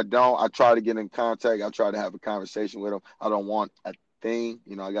 So I don't. I try to get in contact. I try to have a conversation with him. I don't want a thing.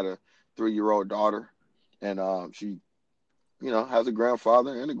 You know, I got a 3-year-old daughter, and she, you know, has a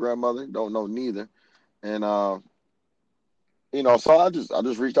grandfather and a grandmother. Don't know neither. And you know, so I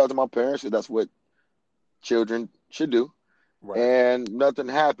just reached out to my parents. And that's what children should do. Right. And nothing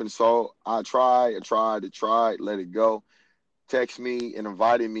happened. So I tried, let it go. Text me and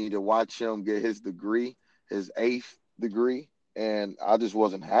invited me to watch him get his degree, his eighth degree, and I just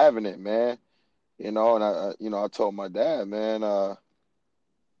wasn't having it, man. You know, and you know, I told my dad, man,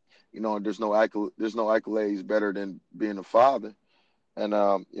 you know, there's no accolades better than being a father. And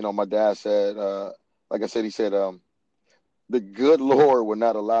you know, my dad said, like I said, he said, the good Lord would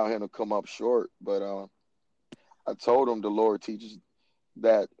not allow him to come up short, but I told him the Lord teaches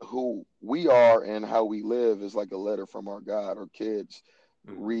that who we are and how we live is like a letter from our God. Our kids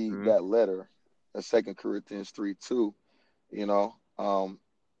read Mm-hmm. that letter, that's 2 Corinthians 3:2, you know.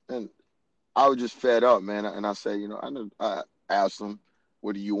 And I was just fed up, man. And I said, you know, I asked him,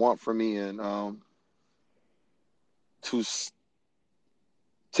 what do you want from me? And to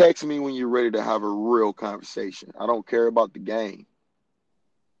text me when you're ready to have a real conversation. I don't care about the game.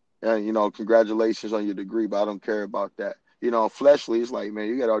 And, you know, congratulations on your degree, but I don't care about that. You know, fleshly, it's like, man,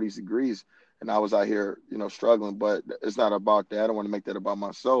 you got all these degrees. And I was out here, you know, struggling, but it's not about that. I don't want to make that about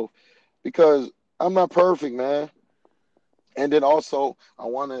myself because I'm not perfect, man. And then also, I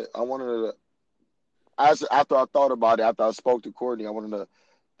wanted to, as after I thought about it, after I spoke to Courtney, I wanted to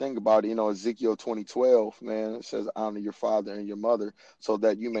think about it. You know, Ezekiel 20:12, man, it says, honor your father and your mother so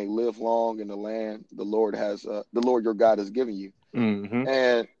that you may live long in the land the Lord your God has given you. Mm-hmm.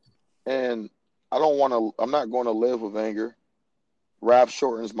 And and I don't want to. I'm not going to live with anger. Wrath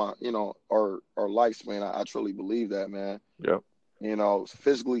shortens my, you know, our lifespan. I truly believe that, man. Yep. You know,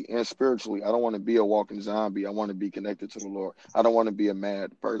 physically and spiritually. I don't want to be a walking zombie. I want to be connected to the Lord. I don't want to be a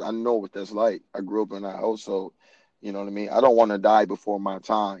mad person. I know what that's like. I grew up in that household. You know what I mean? I don't want to die before my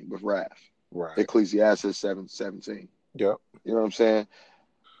time with wrath. Right. Ecclesiastes 7:17. Yep. You know what I'm saying?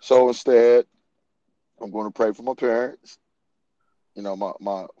 So instead, I'm going to pray for my parents. You know,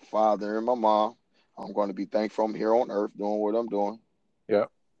 my father and my mom. I'm going to be thankful I'm here on earth doing what I'm doing. Yep.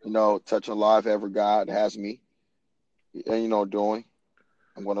 You know, touching life ever God has me, and you know, doing.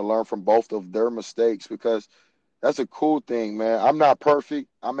 I'm going to learn from both of their mistakes because that's a cool thing, man. I'm not perfect.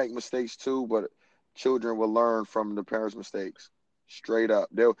 I make mistakes too, but children will learn from the parents' mistakes. Straight up,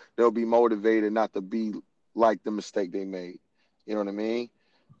 they'll be motivated not to be like the mistake they made. You know what I mean?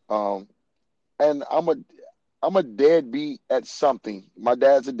 Um, and I'm a deadbeat at something. My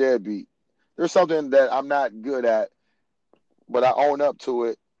dad's a deadbeat. There's something that I'm not good at, but I own up to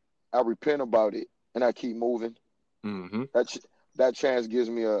it. I repent about it, and I keep moving. Mm-hmm. That that chance gives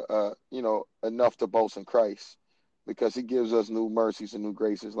me a you know enough to boast in Christ because He gives us new mercies and new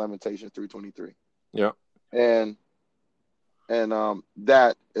graces. Lamentations 3:23, Yep. and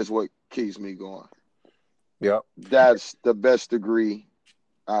that is what keeps me going. Yep. That's the best degree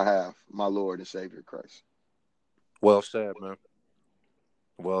I have, my Lord and Savior Christ, Well said, man.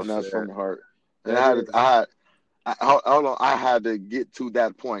 Well and that's said. from the heart. And That is. hold on, I had to get to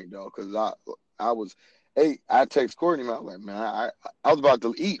that point though, because I was, hey, I text Courtney, man, I was like, man, I was about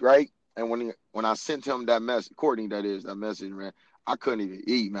to eat, right? And when I sent him that message, Courtney, that is that message, man, I couldn't even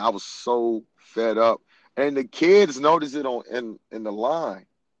eat, man. I was so fed up, and the kids noticed it on in the line.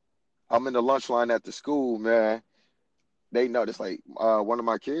 I'm in the lunch line at the school, man. They noticed like one of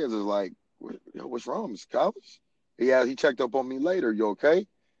my kids is like, What's wrong, Mr. Collins?" He checked up on me later. You okay?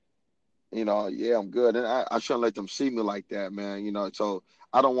 You know, yeah, I'm good. And I shouldn't let them see me like that, man. You know, so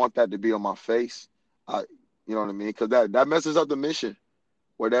I don't want that to be on my face. I, you know what I mean? Because that messes up the mission.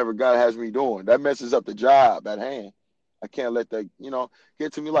 whatever God has me doing. That messes up the job at hand. I can't let that,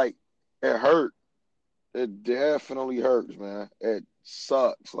 get to me. Like, it hurt. It definitely hurts, man. It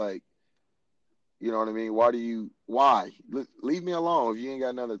sucks. Like, you know what I mean? Why? Leave me alone if you ain't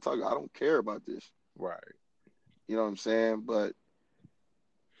got nothing to talk about. I don't care about this. Right. You know what I'm saying? But,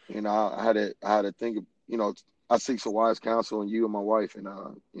 I had to think of, I seek some wise counsel in you and my wife. And,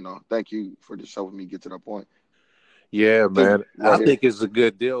 thank you for just helping me get to that point. Yeah, Because man. I right here. think it's a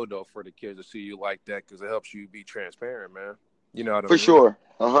good deal though for the kids to see you like that because it helps you be transparent, man. You know what I For mean? sure.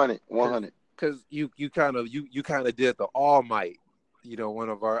 100, Because 100. you kind of did the All Might. One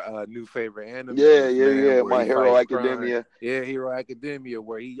of our new favorite Yeah, animes, yeah, man, yeah. where My he Hero fights crime. Academia. Yeah, Hero Academia,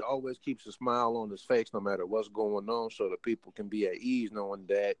 where he always keeps a smile on his face no matter what's going on, so that people can be at ease knowing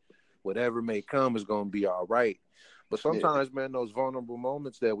that whatever may come is going to be all right. But Yeah, sometimes, man, those vulnerable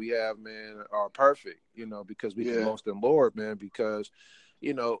moments that we have, man, are perfect, because we can yeah, boast in Lord, man, because,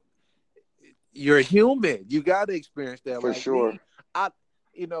 you know, you're human. You got to experience that. for Like sure. me, I,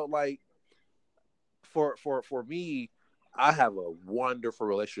 like for me, I have a wonderful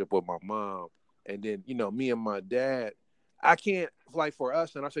relationship with my mom, and then me and my dad. I can't like for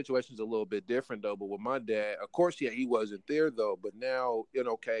us, and our situation's a little bit different though. But with my dad, of course, yeah, he wasn't there though. But now,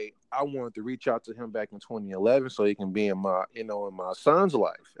 okay, I wanted to reach out to him back in 2011 so he can be in my, in my son's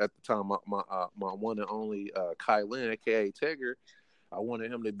life at the time. My one and only Kylan, aka Tigger. I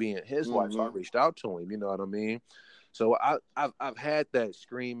wanted him to be in his life, so I Hmm. reached out to him. You know what I mean? So I've had that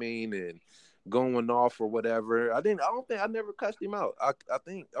screaming and going off or whatever. I don't think I never cussed him out. I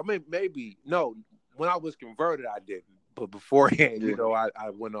think I mean maybe no. When I was converted, I didn't. But beforehand, Yeah, I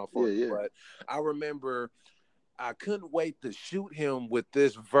went off yeah, on him. yeah. But I remember I couldn't wait to shoot him with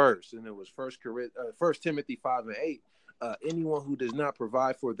this verse, and it was First Timothy 5:8. Anyone who does not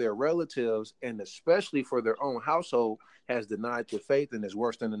provide for their relatives and especially for their own household has denied the faith and is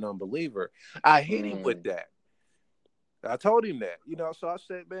worse than an unbeliever. I hit him with Mm, that. I told him that, So I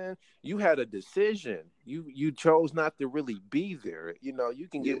said, man, you had a decision. You chose not to really be there. You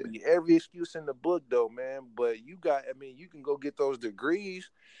can give yeah. me every excuse in the book, though, man. But you got, I mean, you can go get those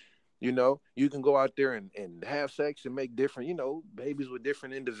degrees. You can go out there and have sex and make different, babies with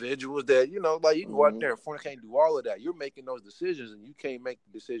different individuals that, like you can go out Hmm. there and fornicate, do all of that. You're making those decisions, and you can't make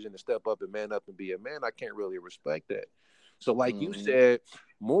the decision to step up and man up and be a man. I can't really respect that. So, like you Hmm. said,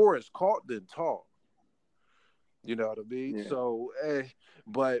 more is caught than taught. You know what I mean? Yeah, So,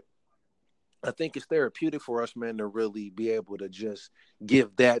 but I think it's therapeutic for us, man, to really be able to just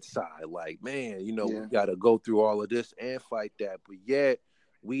give that side. Like, man, we yeah. got to go through all of this and fight that. But yet,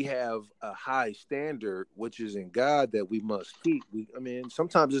 we have a high standard, which is in God, that we must keep. I mean,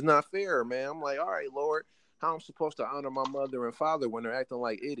 sometimes it's not fair, man. I'm like, all right, Lord, how am I supposed to honor my mother and father when they're acting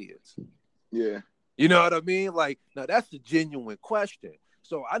like idiots? Yeah. You know what I mean? Like, now that's a genuine question.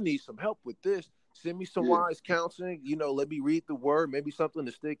 So I need some help with this. Send me some Yeah. wise counseling. Let me read the word, maybe something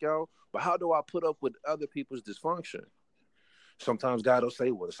to stick out. But how do I put up with other people's dysfunction? Sometimes God will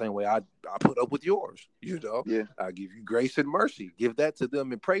say, well, the same way I put up with yours. Yeah. I give you grace and mercy. Give that to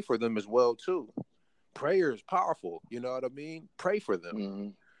them and pray for them as well, too. Prayer is powerful. You know what I mean? Pray for them. Hmm.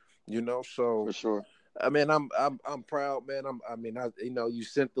 So For sure. I mean, I'm proud, man. You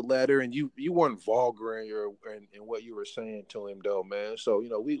sent the letter, and you weren't vulgar in what you were saying to him, though, man. So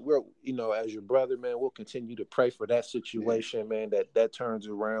we're as your brother, man, we'll continue to pray for that Yeah. situation, man. That turns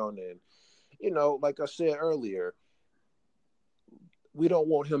around, and like I said earlier, we don't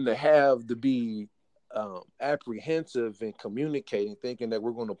want him to have to be apprehensive in communicating, thinking that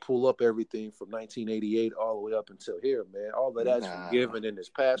we're going to pull up everything from 1988 all the way up until here, man. All of that's Nah. forgiven and is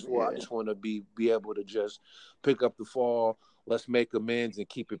past for. I Yeah. just want to be able to just pick up the fall. Let's make amends and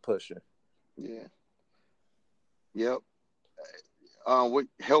keep it pushing. Yeah. Yep. What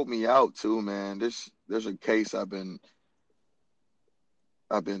helped me out too, man. There's a case I've been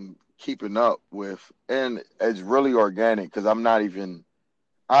keeping up with, and it's really organic because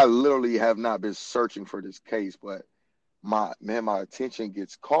I literally have not been searching for this case, but my attention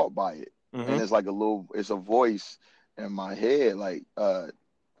gets caught by it, and Mm-hmm. it's a voice in my head, like and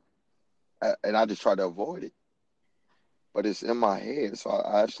I just try to avoid it, but it's in my head, so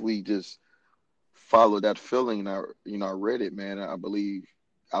I actually just followed that feeling, and I read it, man. And I believe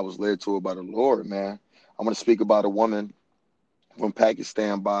I was led to it by the Lord, man. I'm gonna speak about a woman from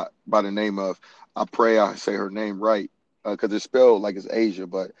Pakistan by the name of, I pray I say her name right, because it's spelled like it's Asia,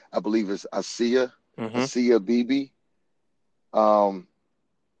 but I believe it's Mm-hmm. Asia Bibi. Um,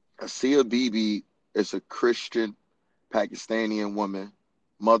 Asia Bibi is a Christian Pakistani woman,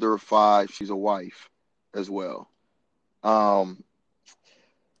 mother of five. She's a wife as well. Um,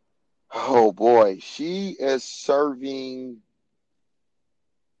 oh boy, she is serving.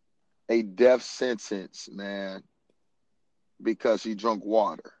 a death sentence, man, because she drunk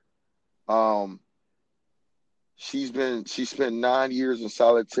water. Um, she spent 9 years in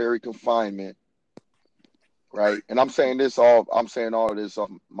solitary confinement, right? And I'm saying all of this off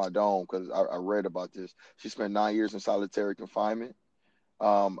my dome because I read about this. She spent 9 years in solitary confinement.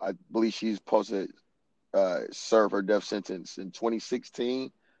 I believe she's supposed to serve her death sentence in 2016,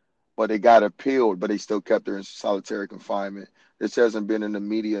 but it got appealed, but they still kept her in solitary confinement. This hasn't been in the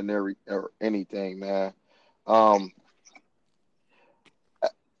media or anything, man. Um,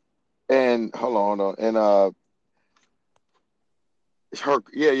 and hold on, and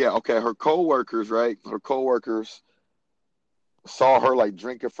okay. Her coworkers, right? Her coworkers saw her like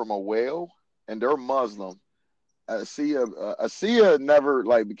drinking from a well, and they're Muslim. Asia never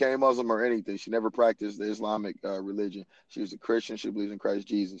like became Muslim or anything. She never practiced the Islamic religion. She was a Christian. She believes in Christ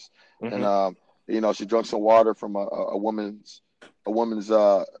Jesus, and Mm-hmm. she drank some water from a woman's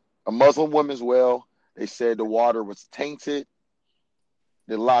a Muslim woman's well. They said the water was tainted.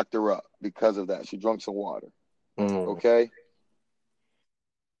 They locked her up because of that. She drank some water. Mm. Okay.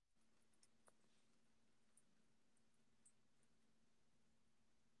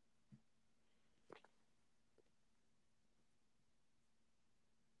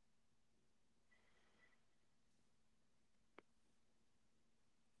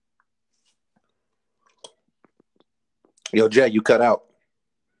 Yo, Jay, you cut out.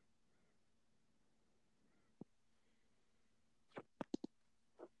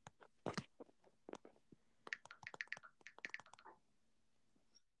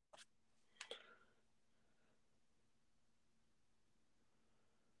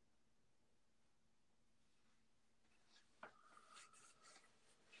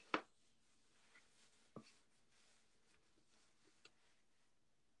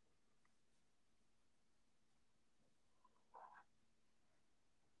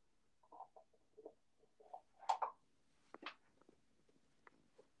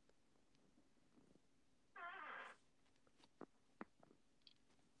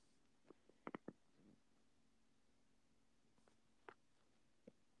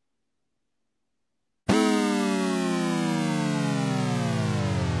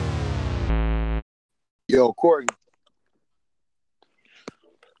 Yo, Courtney.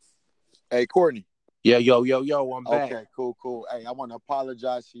 Hey, Courtney. Yeah, yo, I'm back. Okay, cool, cool. Hey, I want to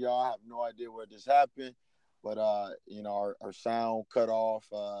apologize to y'all. I have no idea where this happened, but our sound cut off.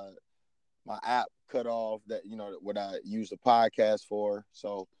 My app cut off that what I use the podcast for.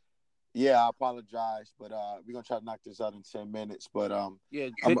 So yeah, I apologize, but we're gonna try to knock this out in 10 minutes. But Yeah,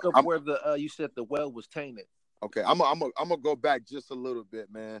 I'm pick up I'm where the you said the well was tainted. okay. I'm gonna go back just a little bit,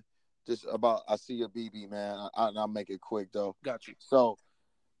 man. Just about Asia Bibi, man. I'll make it quick though. Got you. So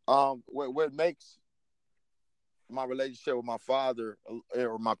what makes my relationship with my father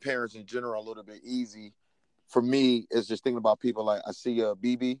or my parents in general a little bit easy for me is just thinking about people like Asia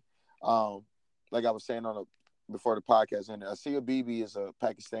Bibi. Like I was saying before the podcast ended, Asia Bibi is a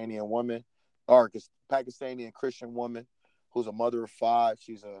Pakistani woman, or Pakistani Christian woman who's a mother of five.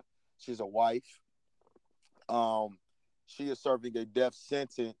 She's a wife. Um, she is serving a death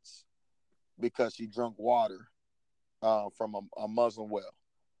sentence because she drank water from a Muslim well.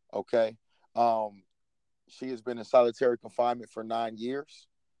 Okay. Um, she has been in solitary confinement for 9 years.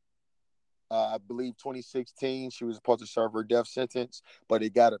 I believe 2016 she was supposed to serve her death sentence, but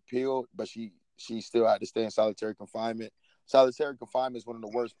it got appealed. But she still had to stay in solitary confinement. Solitary confinement is one of the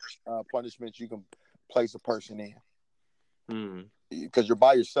worst punishments you can place a person in because you're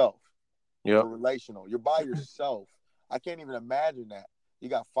by yourself. Yep. You're relational. You're by yourself. I can't even imagine that. You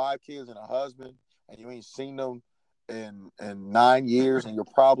got 5 kids and a husband, and you ain't seen them in 9 years, and you're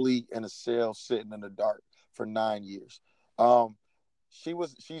probably in a cell sitting in the dark for 9 years.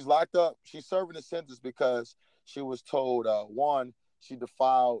 She's locked up. She's serving a sentence because she was told one, she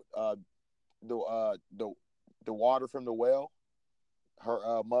defiled the the water from the well.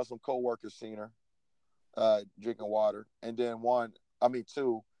 Her Muslim co-worker seen her drinking water, and then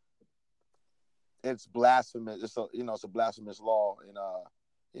two, it's blasphemous. It's a blasphemous law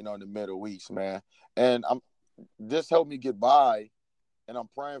in the Middle East, man. And this helped me get by, and I'm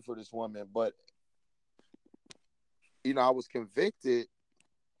praying for this woman. But I was convicted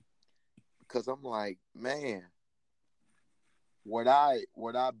because I'm like, man, would I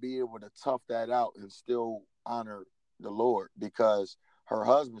be able to tough that out and still honor the Lord? Because her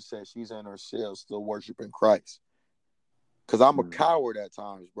husband says she's in her cell still worshiping Christ. Because I'm a coward at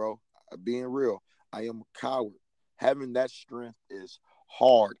times, bro. Being real, I am a coward. Having that strength is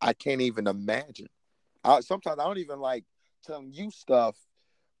hard. I can't even imagine. Sometimes I don't even like telling you stuff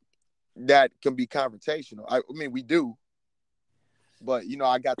that can be confrontational. I mean, we do, but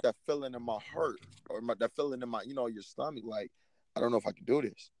I got that feeling in my heart, or that feeling in my, your stomach. Like, I don't know if I can do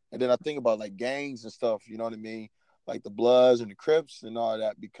this. And then I think about like gangs and stuff. You know what I mean? Like the Bloods and the Crips and all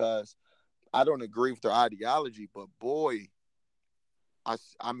that, because I don't agree with their ideology, but boy,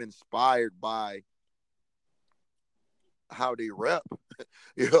 I'm inspired by how they rep.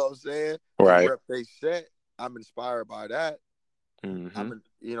 You know what I'm saying? They Right. rep they set. I'm inspired by that. Mm-hmm.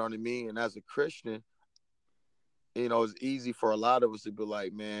 You know what I mean? And as a Christian, it's easy for a lot of us to be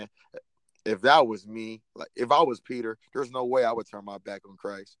like, man, if that was me, like if I was Peter, there's no way I would turn my back on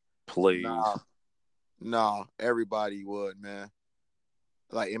Christ. Please. Nah, nah, everybody would, man.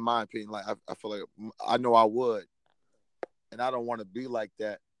 Like in my opinion, like I feel like I know I would, and I don't want to be like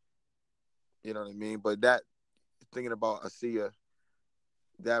that. You know what I mean? But that thinking about Asia,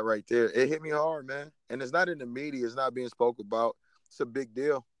 that right there, it hit me hard, man. And it's not in the media. It's not being spoke about. It's a big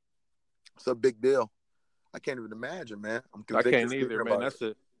deal. It's a big deal. I can't even imagine, man. I'm I convicted can't either, speaking man. about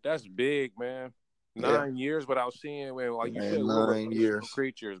it. That's big, man. Yeah, 9 years without seeing, man. Like you said, man, we're 9 years. relational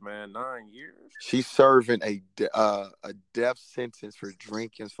creatures, man. 9 years. She's serving a death sentence for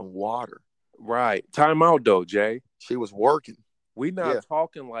drinking some water. Right. Time out though, Jay. She was working. We not Yeah.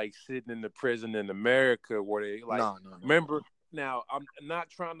 talking like sitting in the prison in America where they like No, no, no, remember now I'm not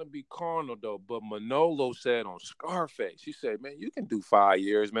trying to be carnal though, but Manolo said on Scarface, he said, man, you can do 5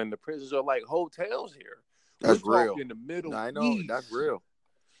 years, man. The prisons are like hotels here. We're that's real. talking the No, Middle I know that's East. real.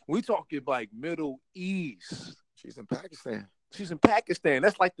 We talking like Middle East. She's in Pakistan. She's in Pakistan.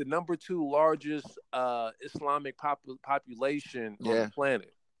 That's like the number 2 largest Islamic population on the Yeah,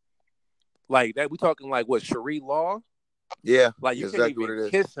 planet. Like that, we talking like what, Sharia law? yeah, Like you can't exactly what even it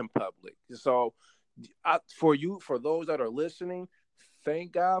is. kiss in public. So, for those that are listening,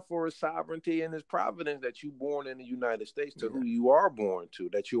 thank God for His sovereignty and His providence that you born in the United States to Yeah, who you are born to,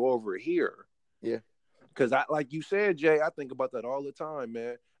 that you over here. yeah, Because like you said, Jay, I think about that all the time,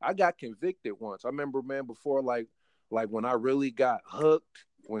 man. I got convicted once. I remember, man, before like when I really got hooked,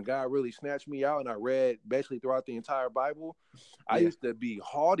 when God really snatched me out, and I read basically throughout the entire Bible. I yeah, used to be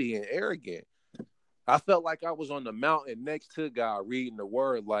haughty and arrogant. I felt like I was on the mountain next to God reading the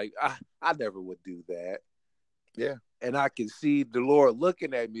word. Like I never would do that. yeah, And I can see the Lord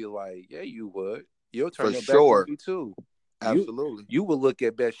looking at me like, yeah, you would. You'll turn for your back on sure. me too. You Absolutely. you would look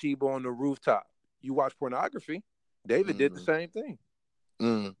at Bathsheba on the rooftop. You watch pornography. David did the Mm, same thing.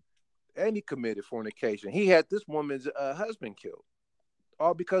 mm, And he committed fornication. He had this woman's husband killed.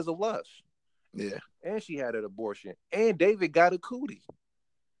 All because of lust. yeah. And she had an abortion. And David got a cootie.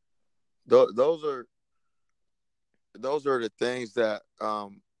 Those are the things that a,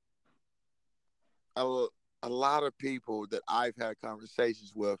 a lot of people that I've had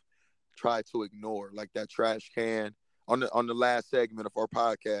conversations with try to ignore, like that trash can on the last segment of our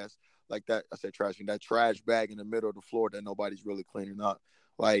podcast, like that I said trash can, that trash bag in the middle of the floor that nobody's really cleaning up.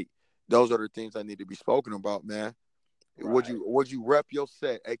 Like those are the things that need to be spoken about, man. Right. Would you rep your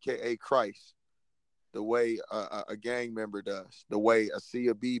set, aka Christ, the way a gang member does, the way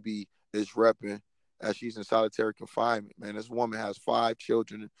Asia Bibi is repping as she's in solitary confinement, man. This woman has 5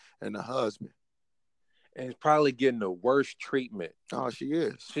 children and a husband. And it's probably getting the worst treatment. Oh, she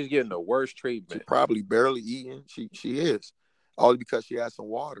is. She's getting the worst She treatment. probably barely eating. She is. All because she has some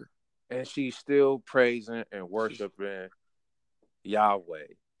water. And she's still praising and She's worshiping Yahweh,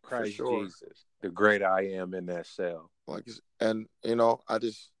 for Christ sure. Jesus, the great I am in that cell. Like, and I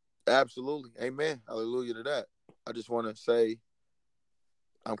just absolutely, amen, hallelujah to that. I just want to say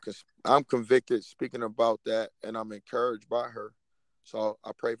I'm convicted speaking about that, and I'm encouraged by her. So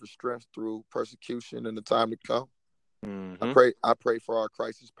I pray for strength through persecution in the time to come. Mm-hmm. I pray for our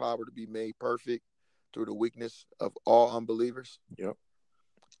crisis power to be made perfect through the weakness of all unbelievers. Yep.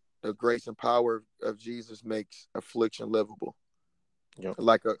 The grace and power of Jesus makes affliction livable. Yep.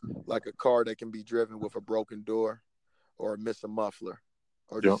 Like a car that can be driven with a broken door or miss a muffler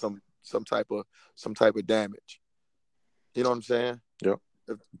or Yep. just some type of damage. You know what I'm saying? Yep.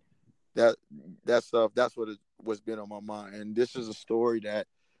 If that stuff, that's what's been on my mind. And this is a story that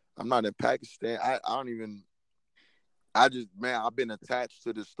I'm not in Pakistan. I don't even I just, man, I've been attached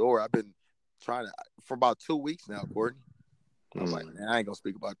to this story. I've been trying to for about 2 weeks now, Courtney. I'm like, man, I ain't gonna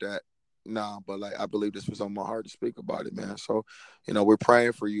speak about that. Nah, but like I believe this was on my heart to speak about it, man. So, we're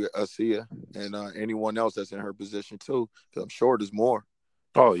praying for you, Asia, and anyone else that's in her position too. Because I'm sure there's more.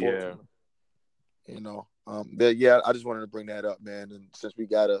 Oh yeah. Yeah, I just wanted to bring that up, man. And since we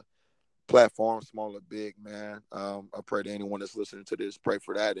got a platform, small or big, man, I pray to anyone that's listening to this, pray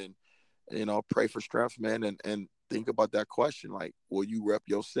for that, and pray for strength, man, and think about that question, like, will you rep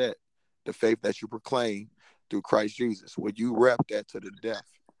your set, the faith that you proclaim through Christ Jesus? Would you rep that to the death?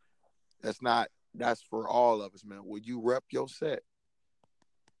 That's for all of us, man. Would you rep your set?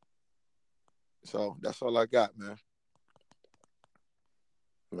 So that's all I got, man.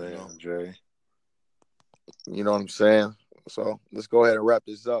 You know, Man, Jay. you know what I'm saying. So let's go ahead and wrap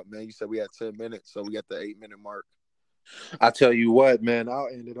this up, man. You said we had 10 minutes, so we got the 8 minute mark. I tell you what, man, I'll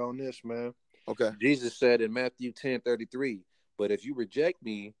end it on this, man. Okay. Jesus said in Matthew 10:33, but if you reject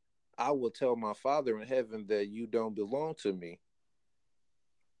me, I will tell my Father in heaven that you don't belong to me.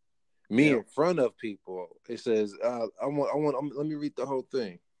 Me Yep. in front of people. It says, let me read the whole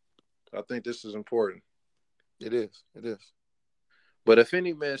thing. I think this is important. It is. It is. But if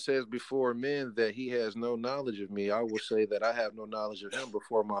any man says before men that he has no knowledge of me, I will say that I have no knowledge of him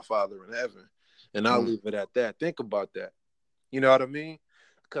before my Father in heaven. And I'll Mm. leave it at that. Think about that. You know what I mean?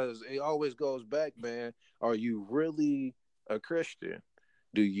 Because it always goes back, man. Are you really a Christian?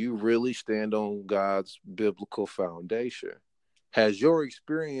 Do you really stand on God's biblical foundation? Has your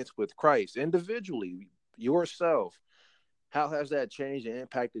experience with Christ individually, yourself, how has that changed and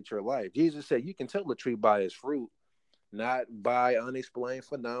impacted your life? Jesus said you can tell a tree by its fruit, not by unexplained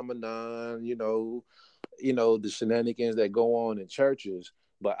phenomenon, the shenanigans that go on in churches,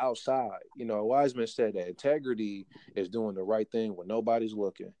 but outside. Wiseman said that integrity is doing the right thing when nobody's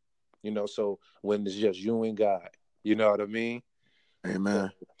looking. So when it's just you and God, you know what I mean? So,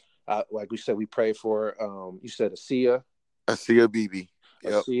 Amen. like we said, we pray for you said Asia Bibi.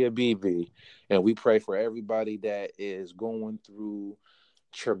 Yep. Asia Bibi, and we pray for everybody that is going through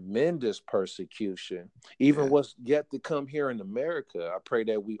tremendous persecution, even Yeah. what's yet to come here in America. I pray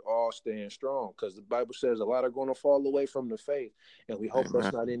that we all stand strong because the Bible says a lot are going to fall away from the faith, and we hope Amen.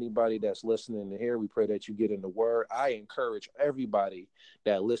 that's not anybody that's listening to here. We pray that you get in the Word. I encourage everybody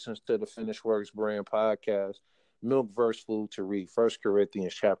that listens to the Finished Works Brand podcast, Milk verse Food, to read First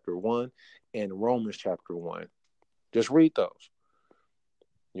Corinthians chapter 1 and Romans chapter 1. Just read those,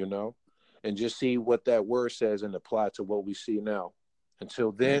 you know, and just see what that word says and apply to what we see now.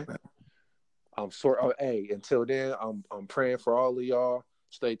 Until then, Amen. until then, I'm praying for all of y'all.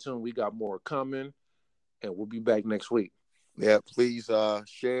 Stay tuned. We got more coming, and we'll be back next week. Yeah. Please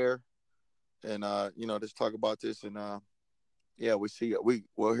share and just talk about this and yeah,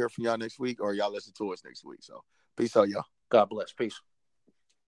 we'll hear from y'all next week or y'all listen to us next week. So peace out, y'all. God bless. Peace.